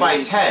trailing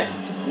by 10.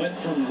 Went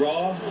from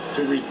raw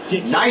to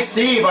ridiculous. Nice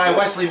D by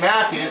Wesley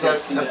Matthews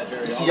as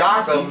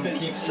Siakam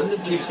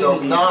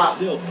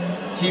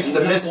keeps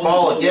the missed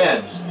ball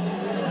again.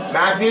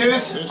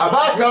 Matthews,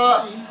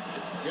 Ibaka.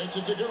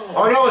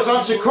 Oh no, it's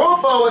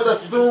Antetokounmpo with a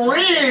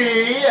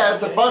 3 as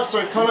the Bucks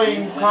are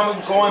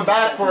going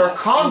back for a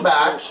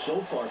comeback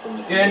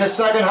in the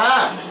second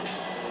half.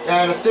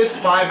 And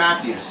assist by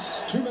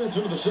Matthews. 2 minutes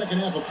into the second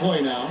half of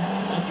play now.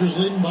 Raptors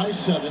leading by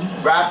 7.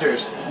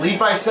 Raptors lead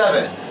by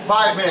 7.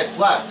 5 minutes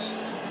left.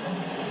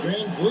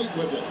 Van Vliet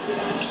with it.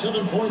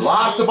 7 points.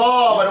 Lost the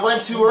ball, but it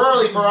went too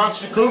early for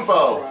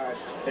Antetokounmpo.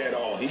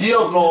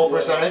 Field goal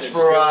percentage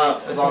for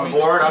is on the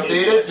board,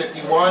 updated.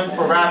 51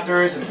 for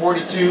Raptors and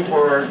 42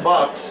 for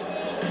Bucks.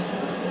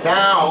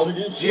 Now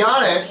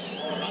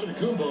Giannis,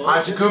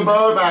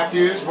 Antetokounmpo,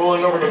 Matthews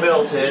rolling over to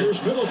Middleton.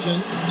 Here's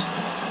Middleton.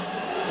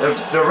 The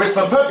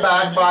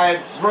putback by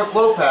Brook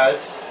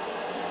Lopez.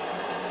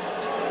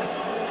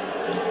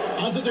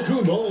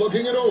 Antetokounmpo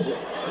looking it over.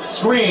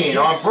 Screen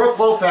on Brook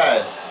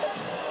Lopez.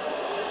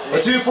 A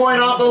 2-point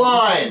off the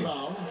line.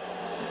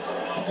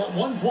 At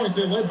one point,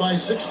 they led by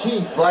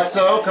 16.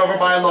 Bledsoe covered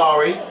by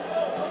Lowry.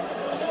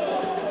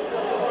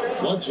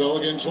 Bledsoe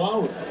against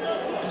Lowry.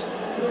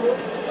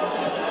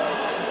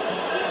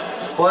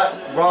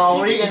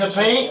 Lowry in the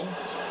paint.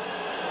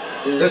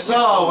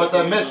 Gasol with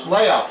a missed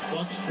layup.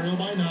 Bucks trail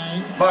by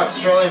 9. Bucks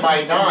trailing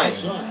by 9.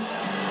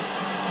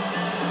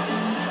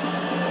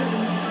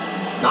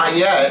 Not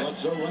yet.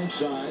 Bledsoe right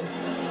side.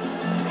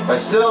 But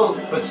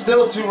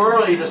still too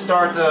early to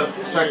start the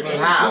second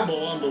half.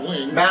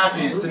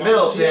 Matthews to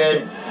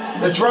Middleton.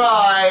 The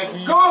drive,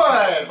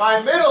 good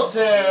by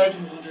Middleton.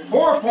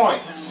 4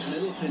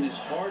 points.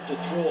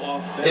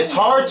 It's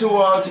hard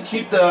to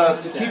keep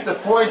the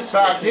points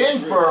back in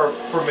for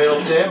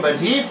Middleton, but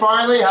he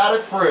finally had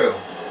it through.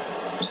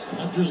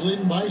 Raptors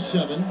leading by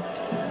 7.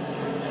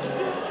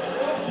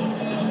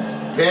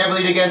 Van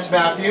Vliet against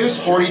Matthews,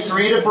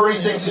 43 to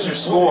 46 is your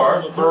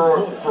score.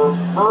 For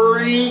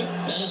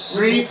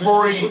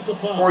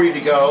 3:40 to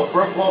go.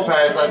 Brook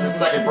Lopez has his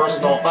second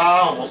personal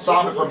foul, and we'll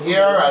stop it from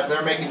here as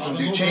they're making some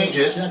new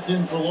changes.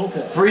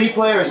 3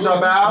 players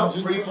sub out,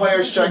 3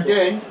 players checked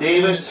in.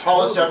 Davis,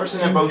 Hollis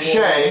Jefferson, and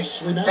Boucher.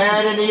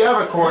 And in the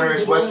other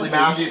corners, Wesley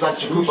Matthews,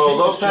 Antetokounmpo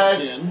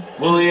Lopez,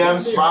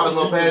 Williams, Robin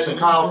Lopez, and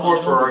Kyle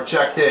Korver are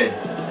checked in.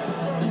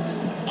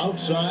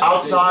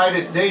 Outside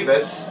is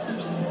Davis.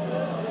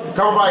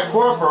 Covered by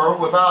Korver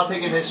without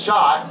taking his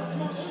shot.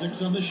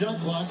 6 on the shot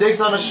clock.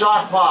 6 on the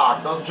shot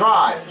clock. The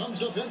drive.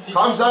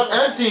 Comes up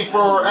empty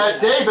for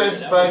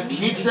Davis, but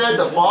keeps it,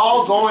 the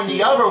ball going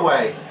the other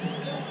way.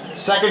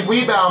 Second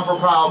rebound for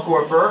Kyle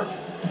Korver.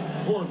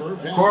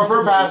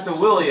 Korver pass to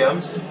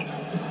Williams.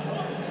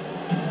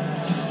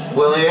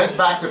 Williams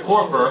back to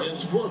Korver.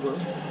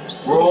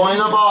 Rolling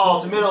the ball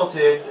to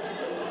Middleton.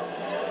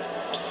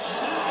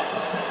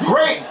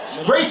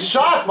 Great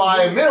shot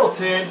by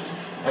Middleton,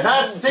 and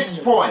that's 6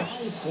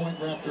 points.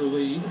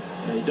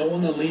 They don't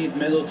want to leave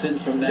Middleton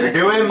from that. They're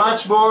doing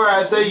much more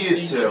as they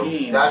used to.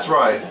 That's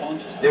right.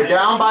 They're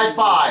down by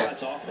 5.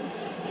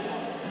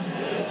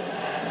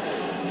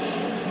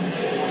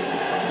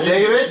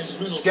 Davis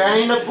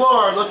scanning the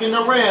floor, looking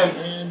the rim.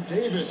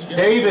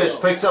 Davis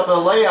picks up a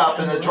layup,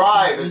 and the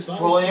drive is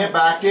pulling it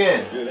back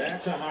in. Yeah,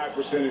 that's a high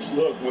percentage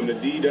look when the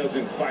D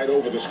doesn't fight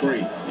over the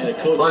screen.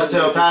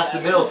 Bledsoe pass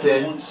to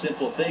Middleton. One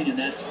simple thing, and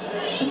that's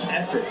some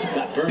effort.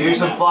 Here's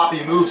some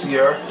floppy moves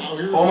here.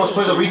 Almost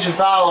put a reaching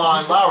foul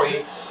on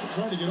Lowry.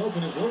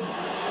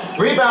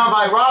 Rebound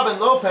by Robin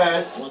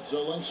Lopez.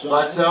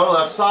 Bledsoe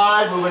left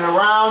side, moving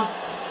around.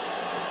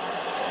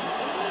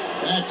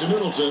 Back to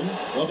Middleton.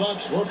 The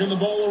Bucks working the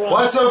ball around.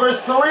 Bledsoe for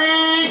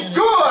 3.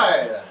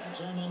 Good!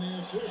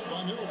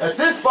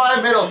 Assist by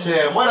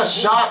Middleton. What a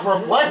shot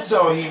from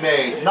Bledsoe he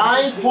made.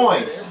 9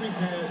 points.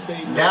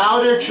 Now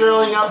they're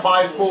trailing up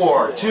by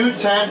 4.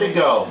 2:10 to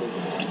go.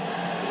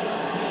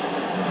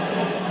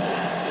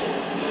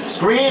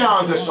 Screen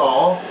on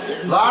Gasol.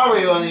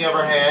 Lowry, on the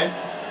other hand,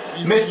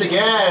 missed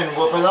again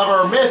with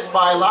another miss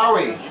by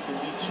Lowry.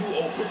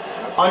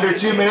 Under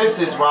 2 minutes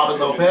is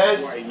Robin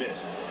Lopez.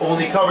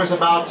 Only covers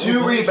about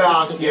 2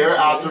 rebounds here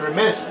after the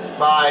miss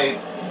by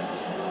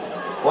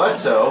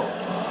Bledsoe.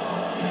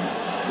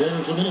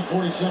 There's a minute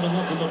 47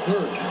 left in the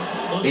third.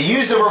 He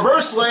used a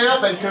reverse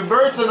layup and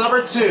converts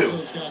another 2.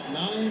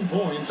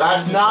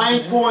 That's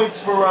 9 points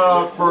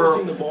for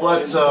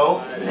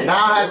Bledsoe, and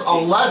now has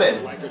 11.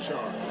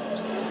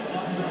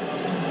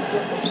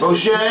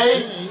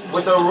 Boucher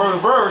with the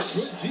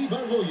reverse.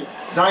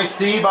 Nice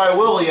D by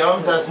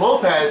Williams as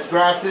Lopez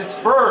grabs his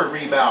 3rd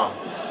rebound.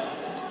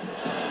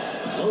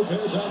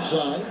 Lopez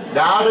outside.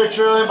 Now they're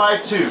trailing by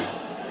 2.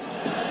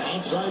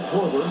 Outside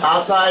Korver.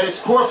 Outside is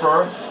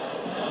Korver.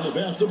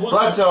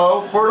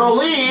 Bledsoe for the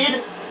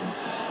lead.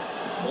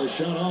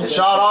 The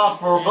shot off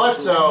for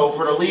Bledsoe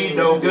for the lead,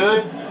 no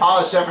good.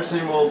 Hollis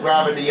Jefferson will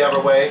grab it the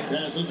other way.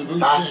 Passes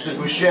to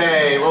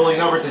Boucher,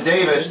 rolling over to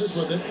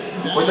Davis.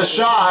 With the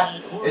shot,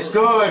 it's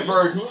good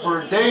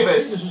for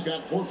Davis.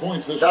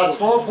 That's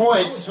 4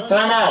 points.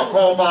 Timeout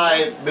called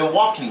by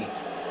Milwaukee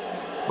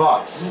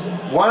Bucks.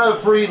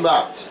 1:03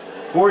 left.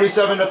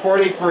 47 to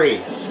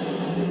 43.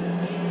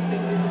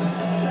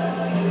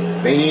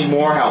 They need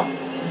more help.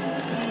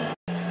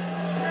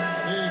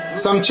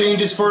 Some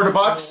changes for the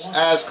Bucks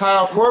as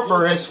Kyle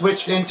Korver has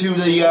switched into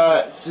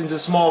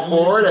small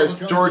forward as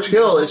George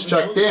Hill is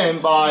checked in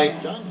by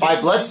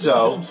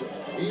Bledsoe.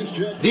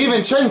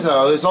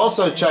 DiVincenzo is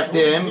also checked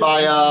in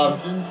by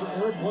and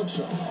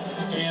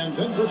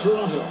then for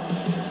Toronto,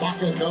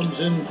 Baca comes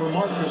in for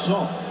Mark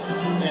Gasol.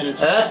 And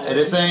it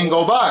is saying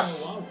go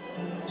Bucks.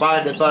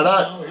 By that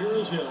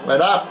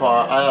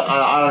part,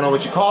 I don't know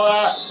what you call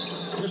that.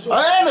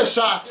 And the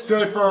shot's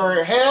good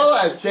for Hill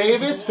as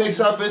Davis picks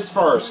up his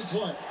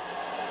 1st.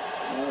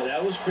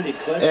 That was pretty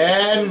clever.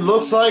 And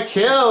looks like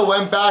Hill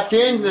went back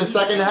into the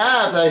second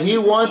half that he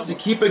wants to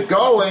keep it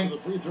going.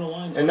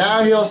 And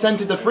now he'll send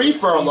to the free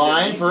throw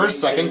line for his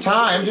 2nd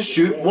time to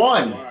shoot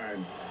 1.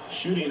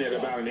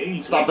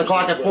 Stop the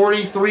clock at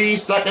 43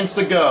 seconds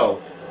to go.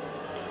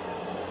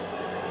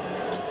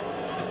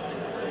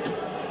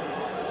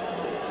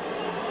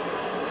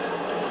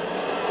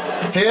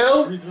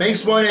 Hill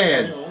makes one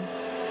in.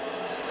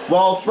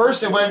 Well,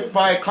 first it went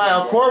by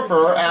Kyle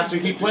Korver after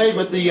he played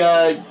with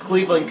the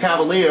Cleveland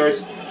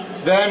Cavaliers.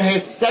 Then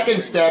his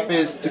 2nd step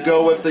is to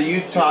go with the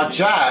Utah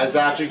Jazz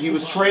after he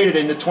was traded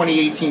in the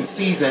 2018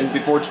 season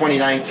before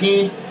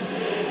 2019.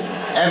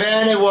 And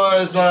then it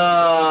was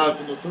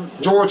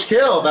George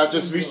Hill that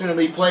just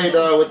recently played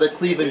with the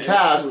Cleveland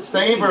Cavs,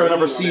 staying for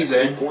another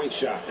season.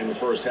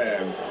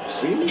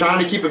 Trying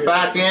to keep it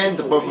back in,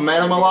 to put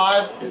momentum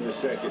alive.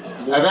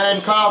 And then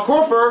Kyle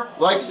Korver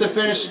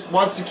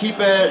wants to keep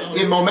it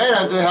in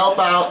momentum to help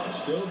out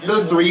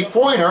the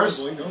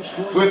 3-pointers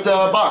with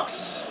the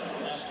Bucks.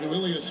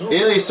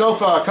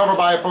 Ilyasova covered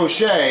by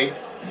Boucher.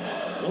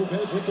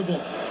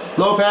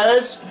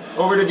 Lopez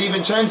over to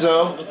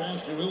DiVincenzo.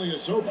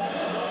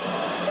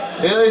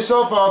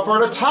 Ilyasova for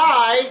the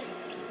tie.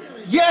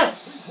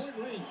 Yes!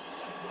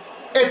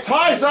 It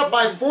ties up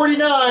by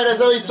 49 as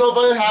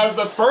Ilyasova has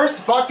the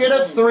 1st bucket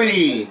of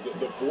 3.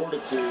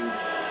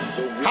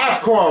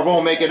 Half court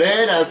won't make it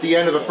in as the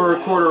end of the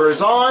 3rd quarter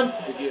is on.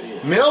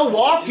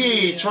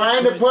 Milwaukee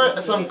trying to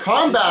put some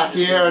comeback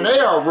here, and they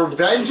are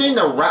revenging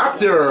the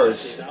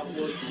Raptors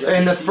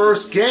in the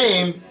 1st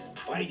game.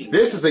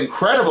 This is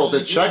incredible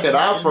to check it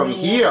out from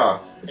here.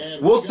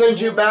 We'll send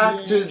you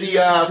back to the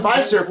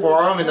Pfizer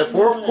Forum in the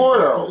 4th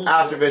quarter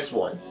after this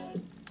one.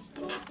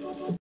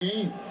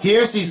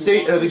 Here's the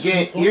state of the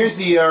game. Here's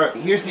the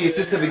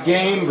assist of the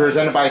game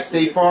presented by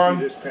State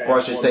Farm, or I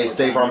should say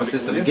State Farm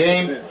assist of the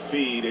game.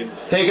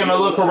 Taking a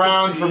look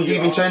around from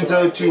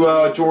DiVincenzo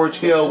to George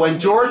Hill. When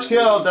George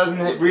Hill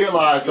doesn't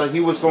realize that he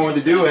was going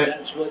to do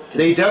it,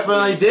 they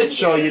definitely did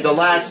show you the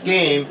last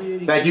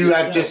game that you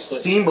have just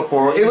seen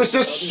before. It was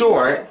just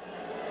short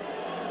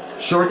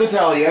to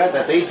tell you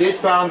that they did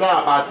find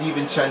out about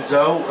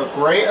DiVincenzo. A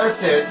great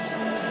assist.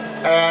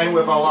 And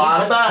with a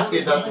lot of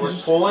baskets that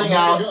was pulling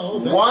out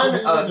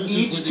one of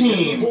each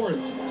team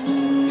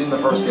in the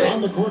first game. On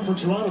the court for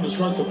Toronto to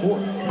start the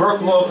fourth. Brooke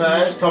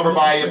Lopez, covered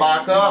by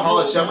Ibaka.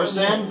 Hollis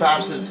Jefferson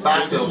passes it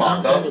back to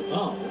Ibaka.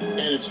 And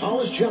it's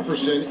Hollis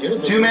Jefferson in the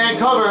two-man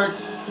covered.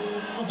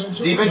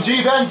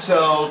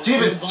 DiVincenzo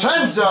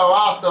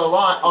off the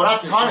line. Oh,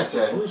 that's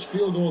Connaughton. First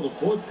field goal of the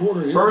fourth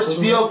quarter. First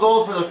field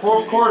goal for the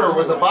fourth quarter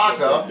was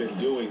Ibaka.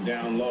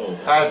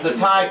 As the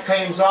tie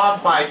comes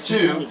off by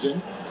 2.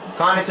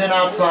 Connaughton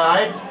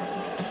outside.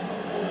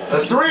 The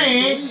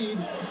 3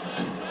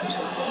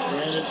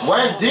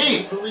 went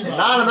deep. And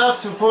not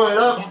enough to put it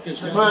up.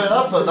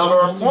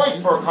 Another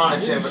point for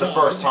Connaughton for the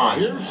first time.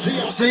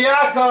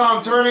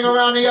 Siakam turning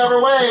around the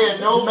other way, and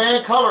no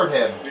man covered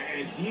him.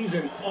 He's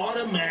an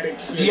automatic.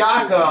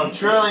 Siakam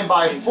trailing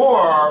by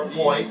 4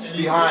 points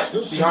behind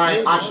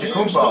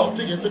Antetokounmpo.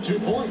 To get the 2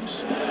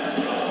 points.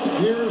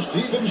 Here's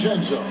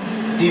DiVincenzo.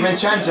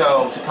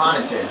 DiVincenzo to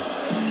Connaughton.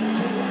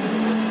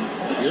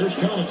 Here's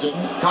Connaughton.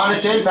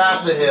 Connaughton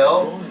past the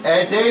Hill.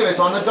 Ed Davis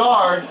on the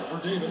guard. For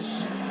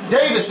Davis.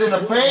 Davis in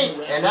the paint,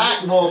 and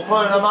that will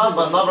put him up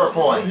another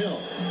point.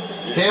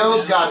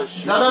 Hill's got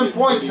 7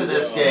 points in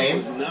this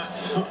game.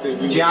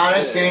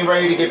 Giannis getting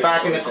ready to get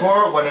back in the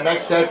court when the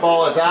next dead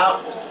ball is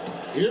out.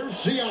 Here's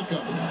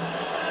Siakam.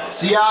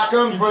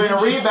 Siakam putting a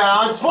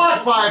rebound.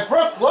 Blocked by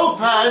Brooke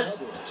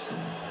Lopez.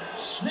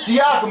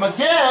 Siakam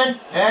again,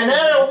 and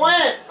there it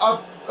went. A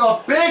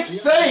big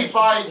save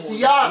by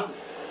Siakam,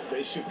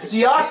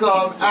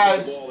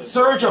 as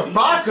Serge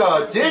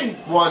Ibaka did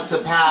want to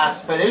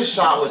pass, but his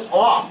shot was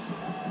off.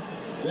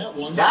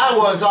 That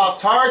one's off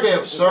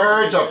target.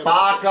 Serge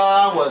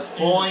Ibaka was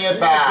pulling it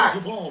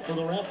back.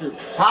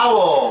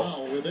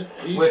 Powell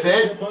with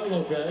it.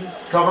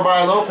 Covered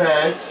by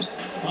Lopez.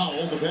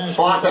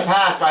 Blocked the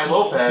pass by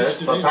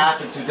Lopez, but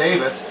passed it to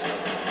Davis.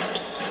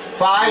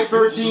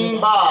 5:13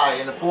 by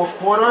in the fourth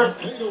quarter.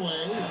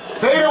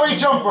 Fadeaway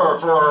jumper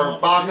for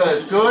Ibaka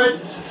is good.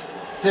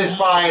 Assist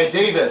by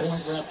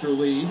Davis.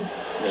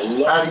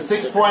 That's a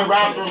 6-point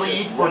Raptor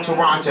lead for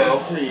Toronto.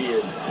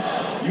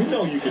 You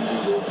know you can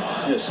do this.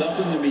 There's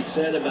something to be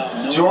said about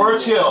knowing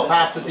George Hill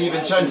past to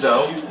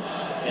DiVincenzo.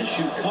 And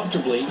shoot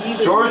comfortably.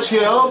 Even George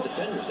Hill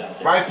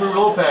out right through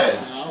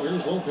Lopez. Now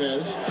here's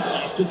Lopez.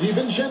 Pass to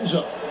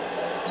DiVincenzo.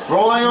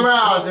 Rolling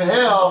around to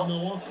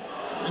Hill.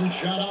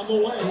 Shot on the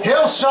way.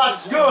 Hill's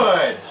shot's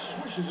good.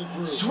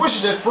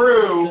 Swishes it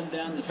through.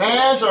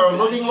 Fans are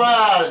looking right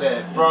out of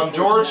it from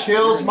George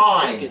Hill's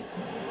mind.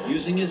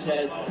 Using his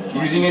head,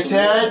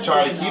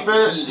 try to keep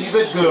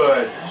it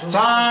good.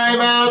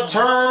 Timeout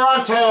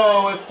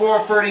Toronto with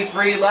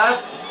 4:33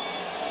 left.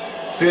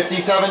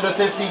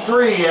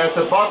 57-53 as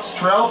the Bucks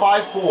trail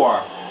by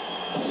 4.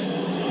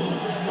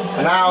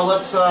 And now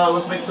let's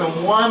make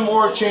one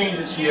more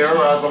changes here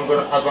as I'm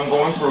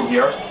going through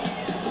here.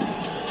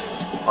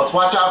 Let's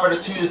watch out for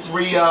the 2 to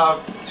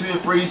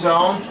 3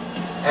 zone,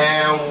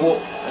 and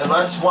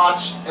let's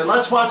watch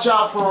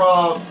out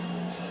for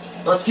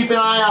let's keep an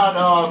eye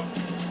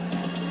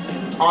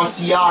on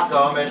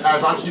Siakam, and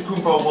as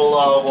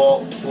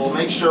Antetokounmpo will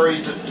make sure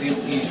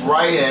he's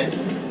right in,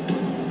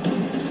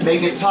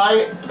 make it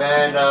tight,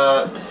 and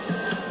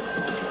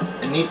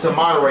need to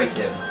moderate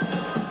him.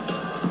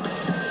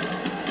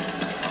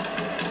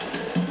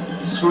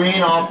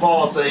 Screen off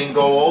ball so they can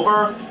go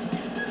over.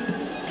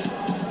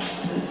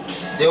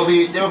 There'll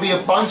be a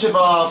bunch of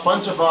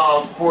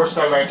force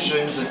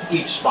directions in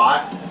each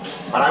spot,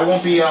 but I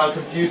won't be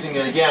confusing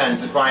it again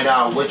to find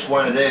out which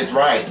one it is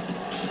right.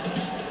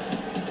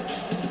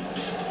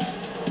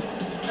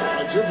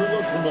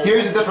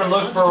 Here's a different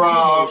look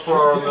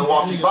for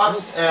Milwaukee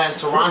Bucks and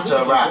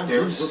Toronto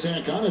Raptors.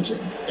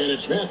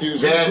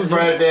 Then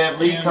Fred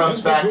VanVleet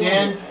comes back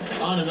in.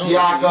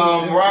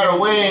 Siakam right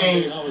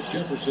away.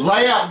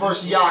 Layup for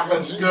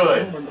Siakam's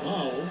good.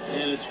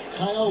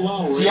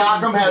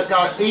 Siakam has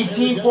got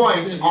 18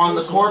 points on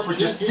the court for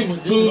just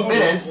 16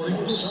 minutes.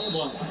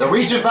 The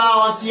region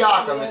foul on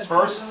Siakam is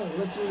first.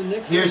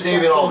 Here's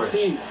David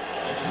Aldridge.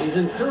 He's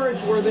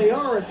encouraged where they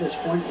are at this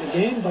point in the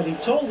game, but he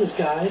told his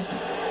guys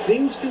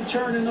things can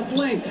turn in a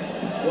blink.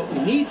 What we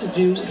need to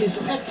do is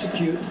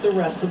execute the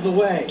rest of the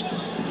way.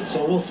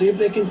 So we'll see if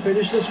they can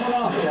finish this one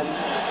off, Kevin.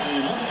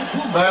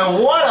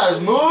 And what a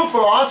move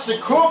for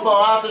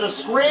Antetokounmpo after the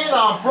screen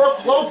on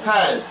Brooke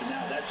Lopez.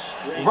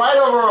 Right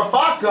over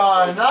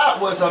Ibaka, and that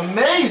was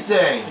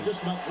amazing.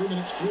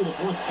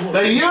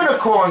 The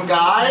unicorn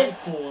guy.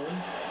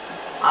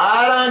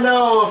 I don't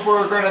know if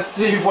we're going to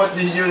see what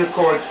the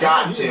unicorn's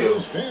got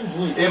to.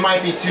 It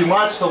might be too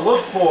much to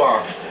look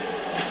for.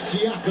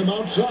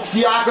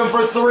 Siakam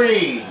for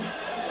 3.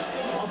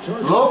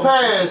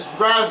 Lopez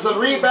grabs the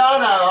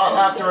rebound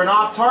after an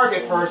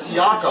off-target for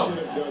Siakam.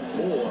 Should have done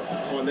more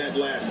on that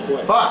last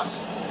play.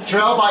 Bucks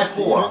trail by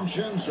 4.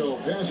 DiVincenzo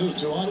passes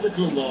to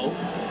Antetokounmpo.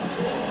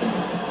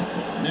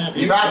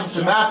 He passes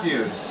to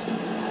Matthews.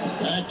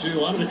 Back to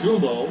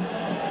Antetokounmpo.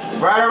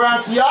 Right around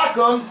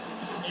Siakam.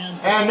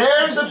 And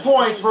there's the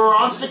point for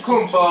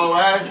Antetokounmpo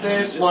as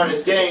this one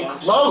is getting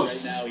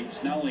close.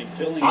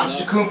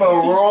 Antetokounmpo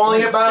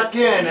rolling it back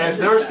in as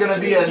there's going to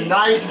be a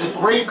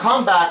great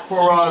comeback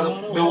for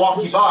the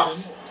Milwaukee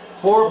Bucks.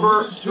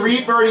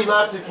 3:30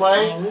 left to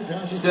play.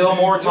 Still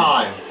more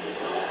time.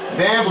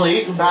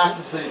 VanVleet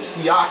passes to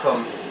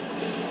Siakam.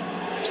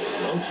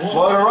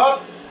 Floater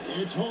up.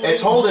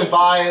 It's holding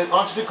by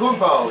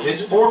Antetokounmpo.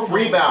 His 4th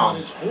rebound.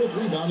 His 4th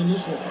rebound in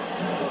this one.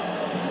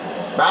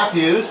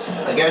 Matthews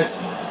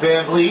against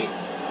VanVleet.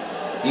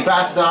 He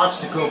passes to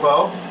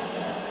Antetokounmpo.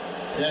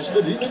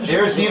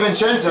 There's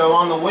DiVincenzo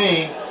on the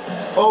wing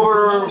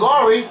over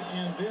Lowry.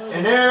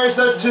 And there's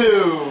the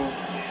 2.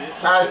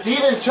 As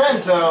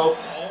DiVincenzo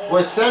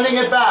was sending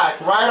it back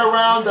right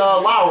around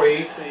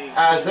Lowry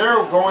as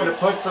they're going to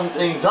put some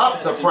things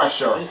up the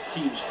pressure.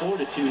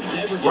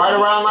 Right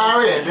around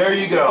Lowry, and there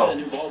you go.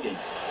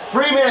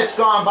 3 minutes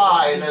gone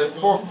by in the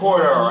 4th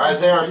quarter as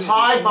they are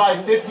tied by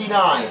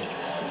 59.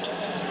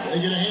 They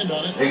get a hand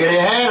on it. They get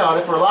a hand on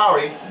it for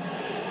Lowry.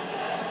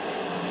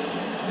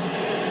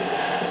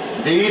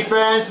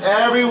 Defense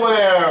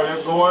everywhere.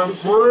 They're going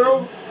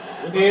through,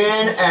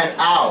 in, and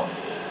out.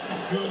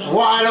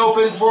 Wide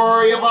open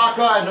for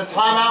Ibaka, and the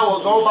timeout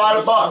will go by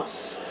the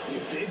Bucks.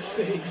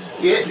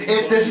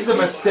 This is a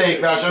mistake,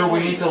 Matthew. We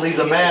need to leave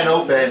the man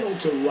open.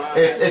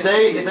 If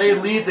they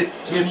leave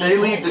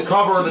the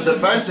cover of the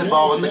defensive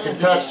ball with the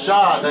contest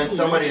shot, then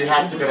somebody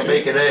has to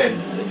make it in.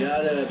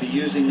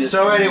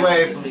 So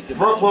anyway,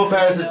 Brook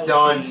Lopez is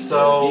done.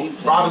 So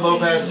Robin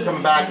Lopez is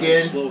coming back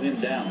in,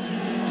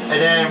 and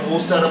then we'll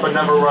set up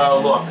another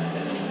look.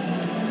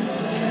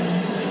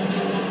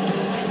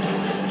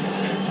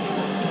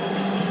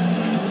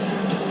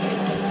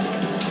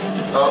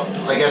 Oh,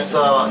 I guess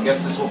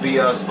this will be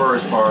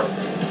Spurs part.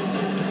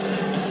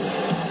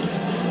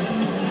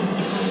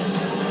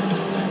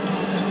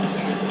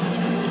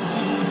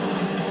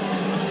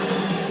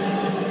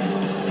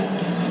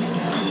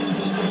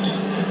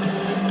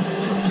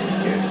 Let's see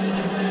here.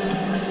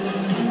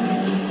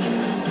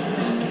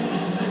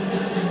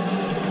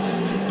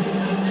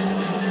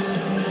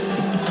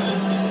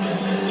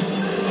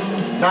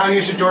 Now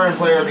here's your Jordan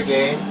player of the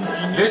game.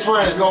 This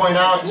one is going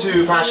out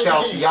to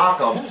Pascal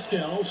Siakam.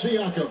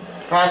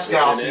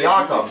 Pascal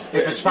Siakam.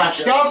 If it's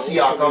Pascal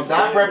Siakam,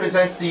 that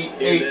represents the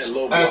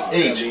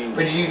HSH.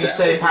 When you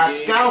say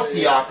Pascal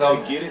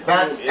Siakam,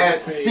 that's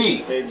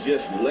SC.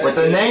 With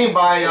the name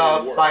by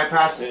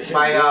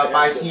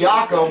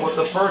Siakam with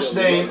the first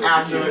name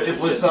after it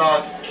was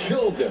a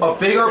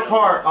bigger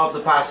part of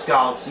the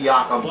Pascal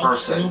Siakam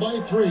person.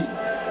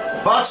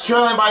 Bucks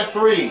trailing by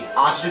 3.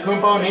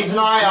 Antetokounmpo needs an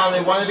eye on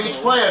it, one of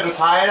each player to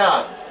tie it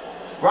up.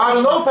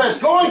 Robin Lopez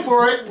going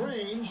for it.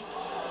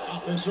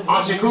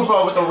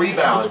 Antetokounmpo with the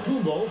rebound.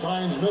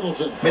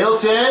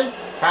 Middleton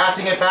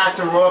passing it back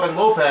to Robin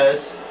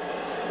Lopez.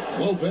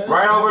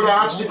 Right over to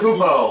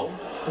Antetokounmpo.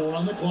 4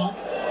 on the clock.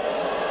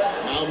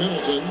 Now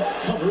Middleton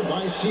covered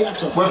by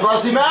Siakam. With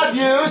Leslie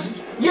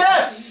Matthews.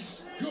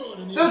 Yes!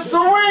 The 3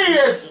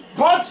 is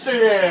punched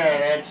it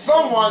in, and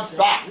someone's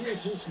back. 3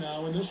 assists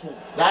now in this one.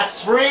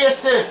 That's 3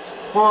 assists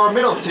for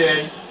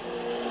Middleton.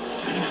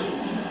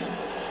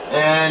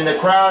 And the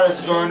crowd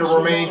is going to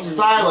remain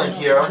silent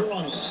here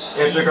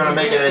if they're going to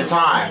make it in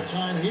time.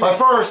 But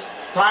first,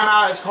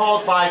 timeout is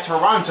called by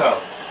Toronto.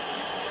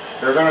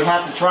 They're going to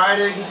have to try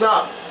things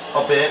up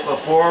a bit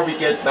before we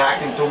get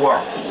back into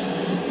work.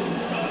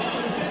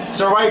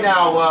 So right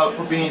now,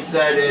 what being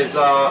said is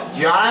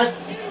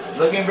Giannis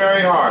looking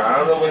very hard. I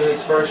don't know what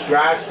his first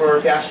draft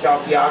for Pascal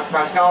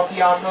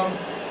Siakam.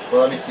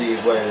 Well, let me see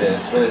what it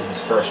is. What is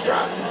his first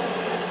draft?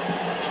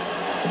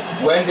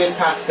 When did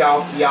Pascal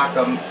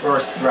Siakam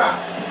first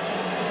draft?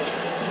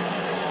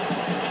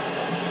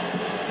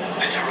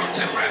 The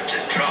Toronto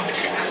Raptors drafted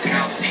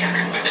Pascal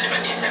Siakam with the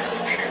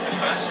 27th pick of the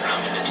first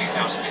round in the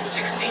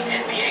 2016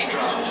 NBA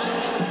draft.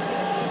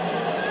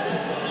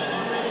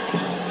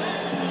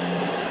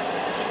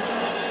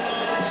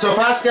 So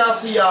Pascal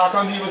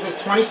Siakam, he was the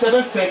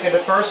 27th pick in the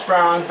first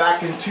round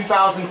back in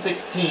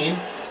 2016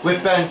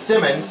 with Ben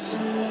Simmons.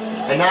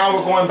 And now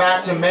we're going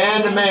back to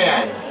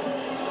man-to-man.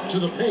 To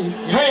the paint.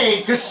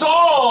 Hey,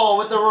 Gasol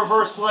with the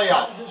reverse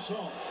layup.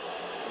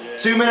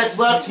 2 minutes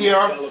left here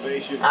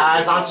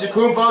as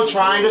Antetokounmpo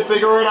trying to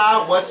figure it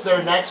out. What's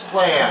their next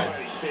plan?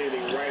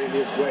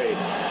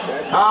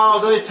 Oh,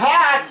 the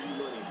attack!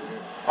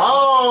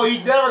 Oh, he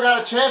never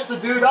got a chance to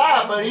do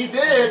that, but he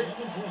did.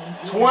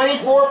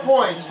 24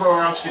 points for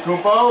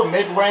Antetokounmpo.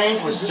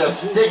 Mid-range was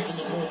just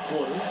 6.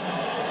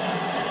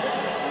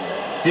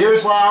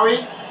 Here's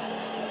Lowry.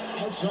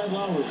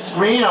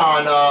 Screen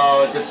on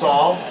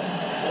Gasol.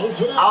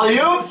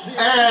 Alley-oop,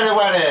 and it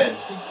went in.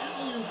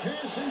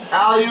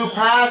 alley-oop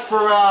pass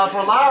for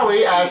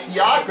Lowry as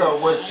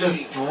Siakam was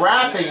just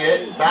dropping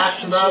it back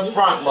to the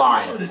front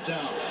line.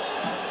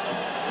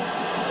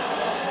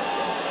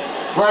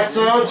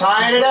 Bledsoe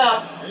tying it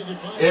up.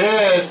 It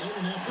is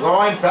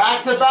going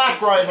back to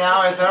back right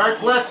now as Eric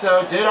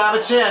Bledsoe did have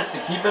a chance to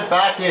keep it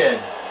back in.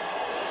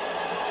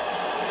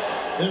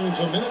 There is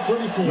a minute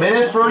 34.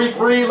 Minute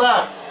 33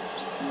 left.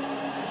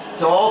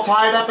 It's all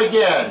tied up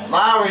again.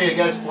 Lowry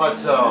against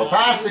Bledsoe.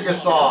 Pass to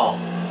Gasol.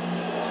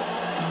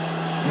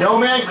 No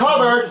man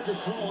covered.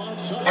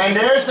 And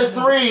there's the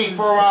three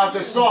for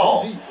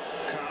Gasol.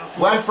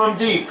 Went from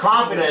deep,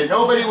 confident.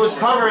 Nobody was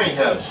covering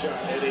him.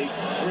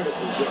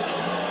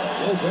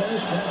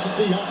 Lopez passes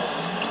to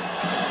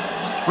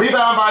Giannis.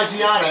 Rebound by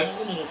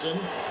Giannis.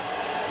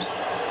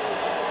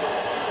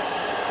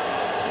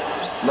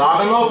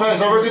 Robin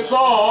Lopez over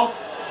Gasol.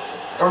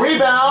 A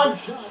rebound.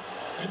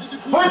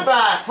 Put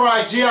back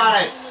by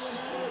Giannis.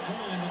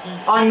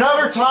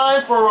 Another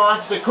time for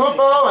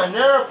Antetokounmpo, and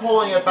they're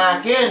pulling it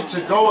back in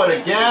to go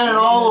it again and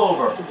all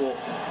over.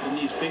 In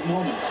these big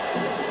moments.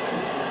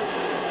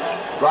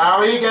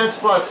 Lowry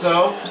against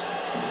Bledsoe.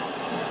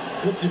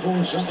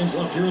 54 seconds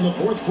left here in the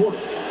fourth quarter.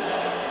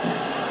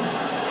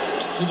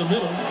 To the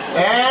middle.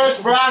 And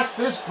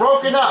it's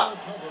broken up.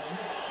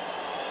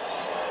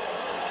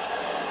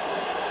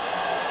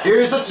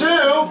 Here's the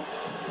two.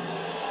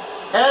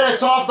 And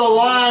it's off the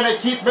line and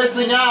keep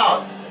missing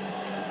out.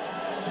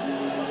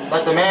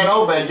 Let the man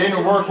open.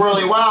 Didn't work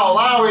really well.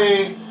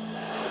 Lowry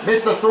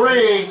missed the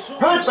three.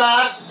 Put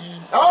back.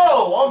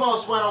 Oh,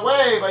 almost went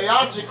away, but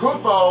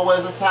Antetokounmpo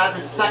has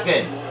his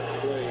second.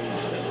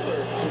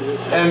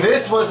 And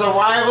this was a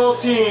rival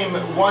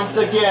team once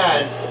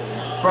again.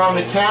 From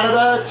the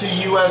Canada to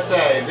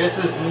USA.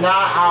 This is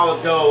not how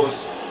it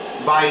goes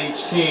by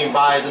each team,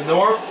 by the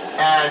North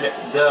and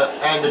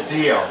the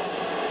deal.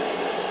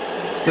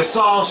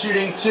 Gasol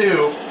shooting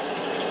two.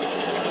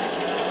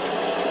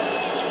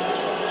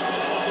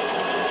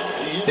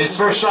 His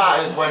first shot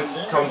is when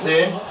it comes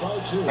in.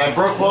 And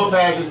Brook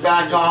Lopez is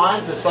back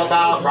on to sub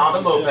out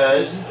Robin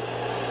Lopez.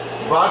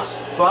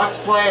 Bucks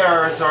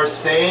players are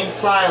staying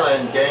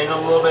silent, getting a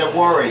little bit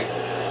worried.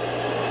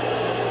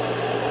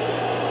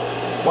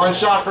 One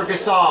shot for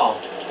Gasol.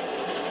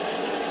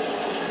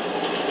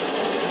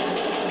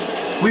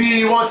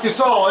 We want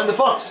Gasol in the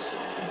books.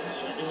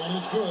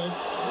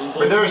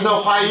 But there's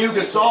no Payu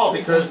Gasol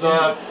because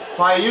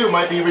Payu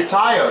might be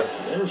retired.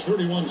 There's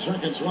 31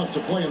 seconds left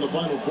to play in the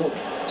final quarter.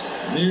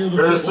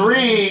 There's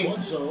three.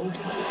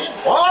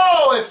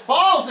 Oh, it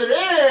falls it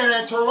in,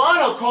 and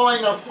Toronto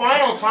calling a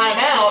final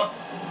timeout.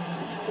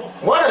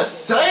 What a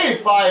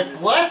save by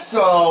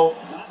Bledsoe.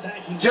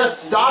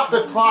 Just stop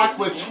the clock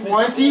with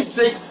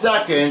 26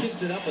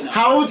 seconds.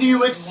 How do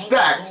you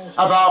expect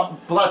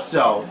about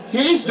Bledsoe?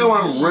 He's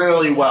doing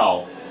really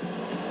well.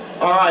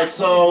 Alright,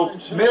 so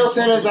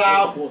Middleton is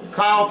out.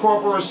 Kyle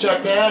Korver is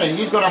checked in, and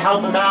he's going to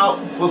help him out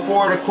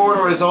before the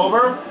quarter is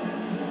over.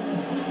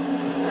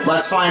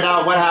 Let's find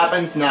out what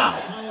happens now.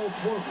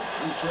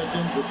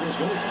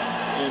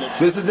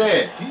 This is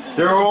it.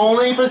 Their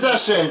only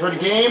possession for the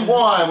game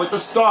one with the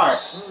start.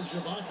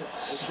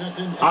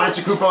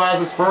 Antetokounmpo has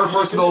his first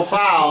personal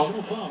foul.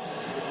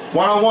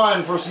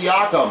 1-on-1 for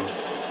Siakam.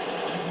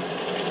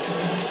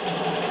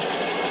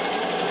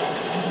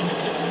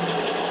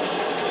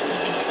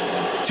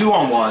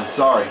 Two-on-one,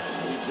 sorry.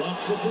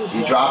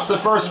 He drops the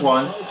first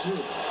one.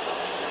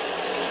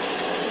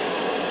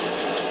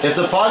 If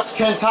the Bucks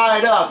can tie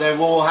it up, then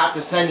we'll have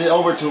to send it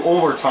over to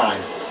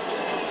overtime.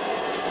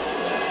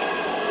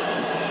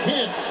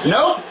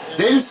 Nope,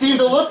 didn't seem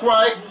to look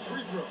right.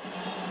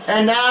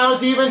 And now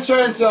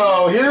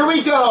DiVincenzo, here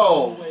we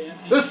go.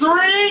 The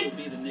three,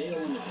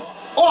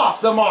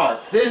 off the mark.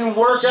 Didn't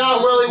work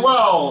out really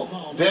well.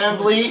 Van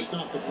Vliet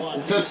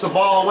took the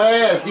ball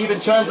away as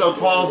DiVincenzo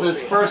calls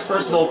his first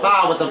personal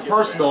foul with a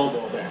personal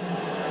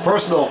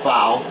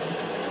foul.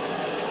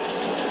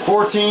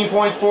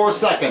 14.4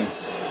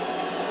 seconds.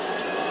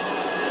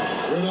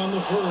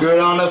 Good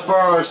on the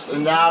first.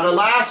 And now the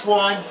last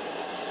one.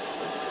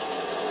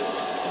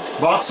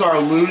 Bucks are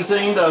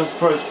losing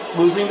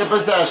the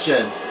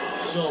possession.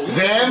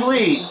 Van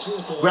Vliet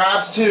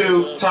grabs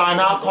two,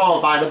 timeout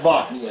called by the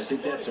Bucks.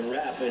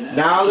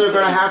 Now they're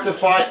going to have to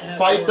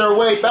fight their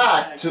way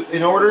back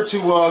in order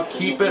to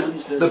keep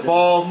the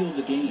ball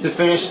to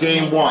finish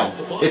game one.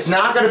 It's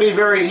not going to be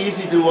very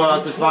easy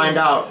to find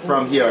out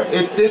from here.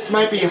 This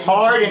might be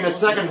hard in the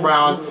second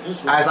round,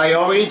 as I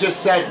already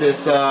just said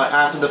this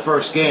after the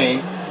first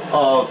game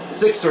of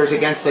Sixers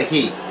against the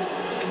Heat.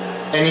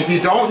 And if you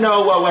don't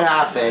know what would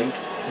happen,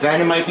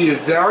 then it might be a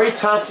very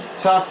tough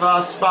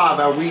spot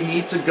that we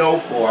need to go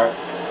for.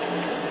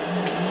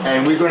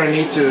 And we're going to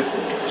need to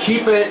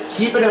keep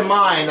it in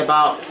mind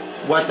about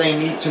what they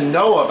need to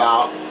know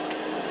about.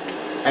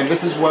 And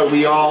this is what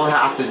we all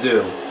have to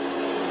do.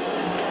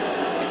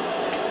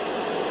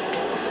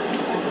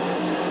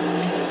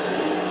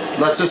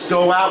 Let's just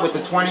go out with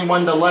the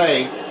 21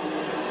 delay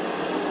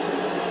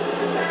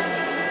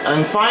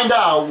and find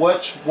out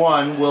which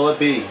one will it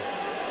be.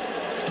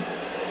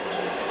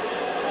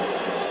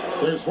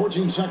 There's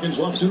 14 seconds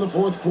left in the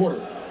fourth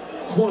quarter.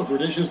 Corver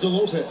dishes to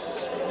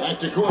Lopez. Back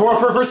to Corver.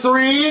 Corver for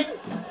three.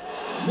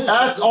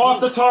 That's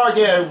off the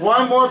target.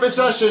 One more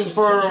possession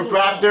for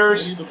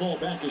Raptors.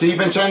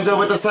 DiVincenzo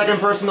with the second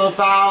personal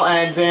foul,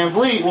 and Van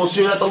Vliet will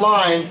shoot at the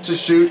line to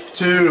shoot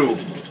two.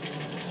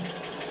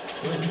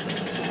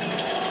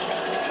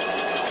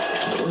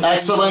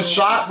 Excellent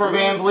shot for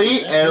Van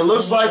Vliet, and it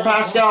looks like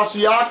Pascal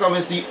Siakam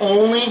is the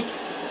only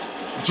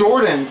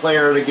Jordan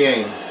player of the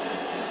game.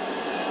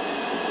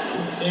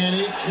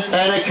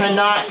 And it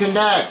cannot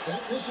connect.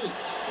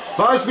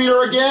 Buzz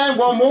beater again,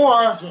 one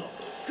more.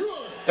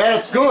 And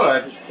it's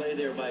good.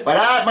 But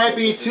that might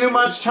be too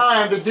much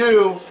time to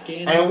do,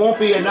 and it won't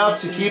be enough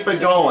to keep it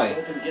going.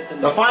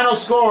 The final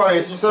score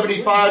is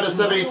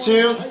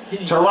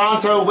 75-72.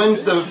 Toronto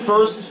wins the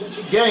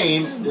first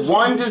game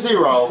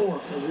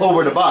 1-0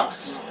 over the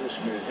Bucks.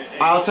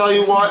 I'll tell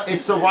you what,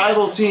 it's the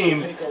rival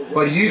team,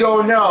 but you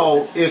don't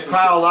know if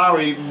Kyle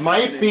Lowry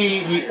might be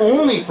the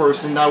only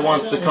person that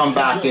wants to come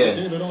back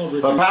in.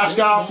 But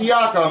Pascal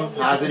Siakam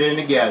has it in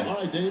again.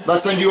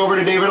 Let's send you over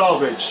to David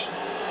Aldridge.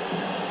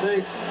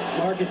 Thanks,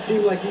 Mark. It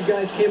seemed like you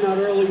guys came out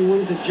early, you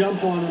wanted to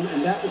jump on him,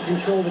 and that would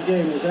control the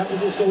game. Is that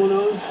what was going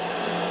on?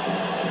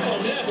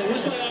 Yes, and we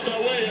started out that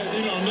way,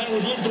 and that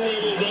was looked away a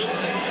little bit.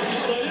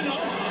 So,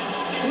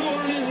 we're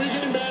learning, we're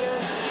getting better,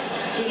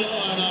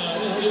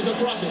 and it's a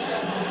process.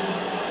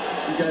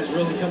 You guys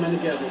really coming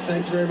together.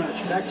 Thanks very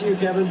much. Back to you,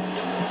 Kevin.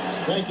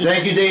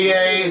 Thank you,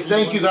 DA.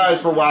 Thank you guys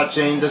for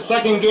watching. The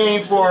second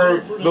game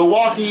for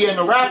Milwaukee and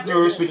the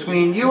Raptors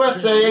between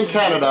USA and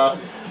Canada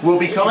will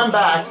be coming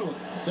back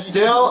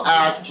still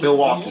at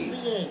Milwaukee.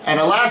 And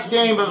the last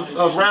game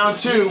of round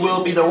two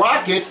will be the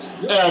Rockets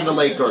and the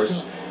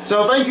Lakers.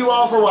 So thank you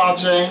all for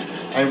watching,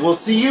 and we'll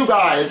see you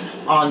guys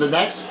on the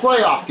next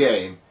playoff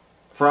game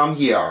from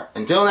here.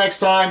 Until next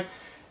time,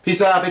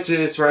 peace out,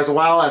 bitches, for as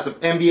well as an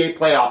NBA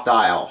playoff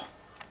dial.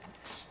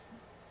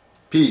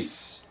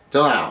 Peace.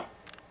 Till now.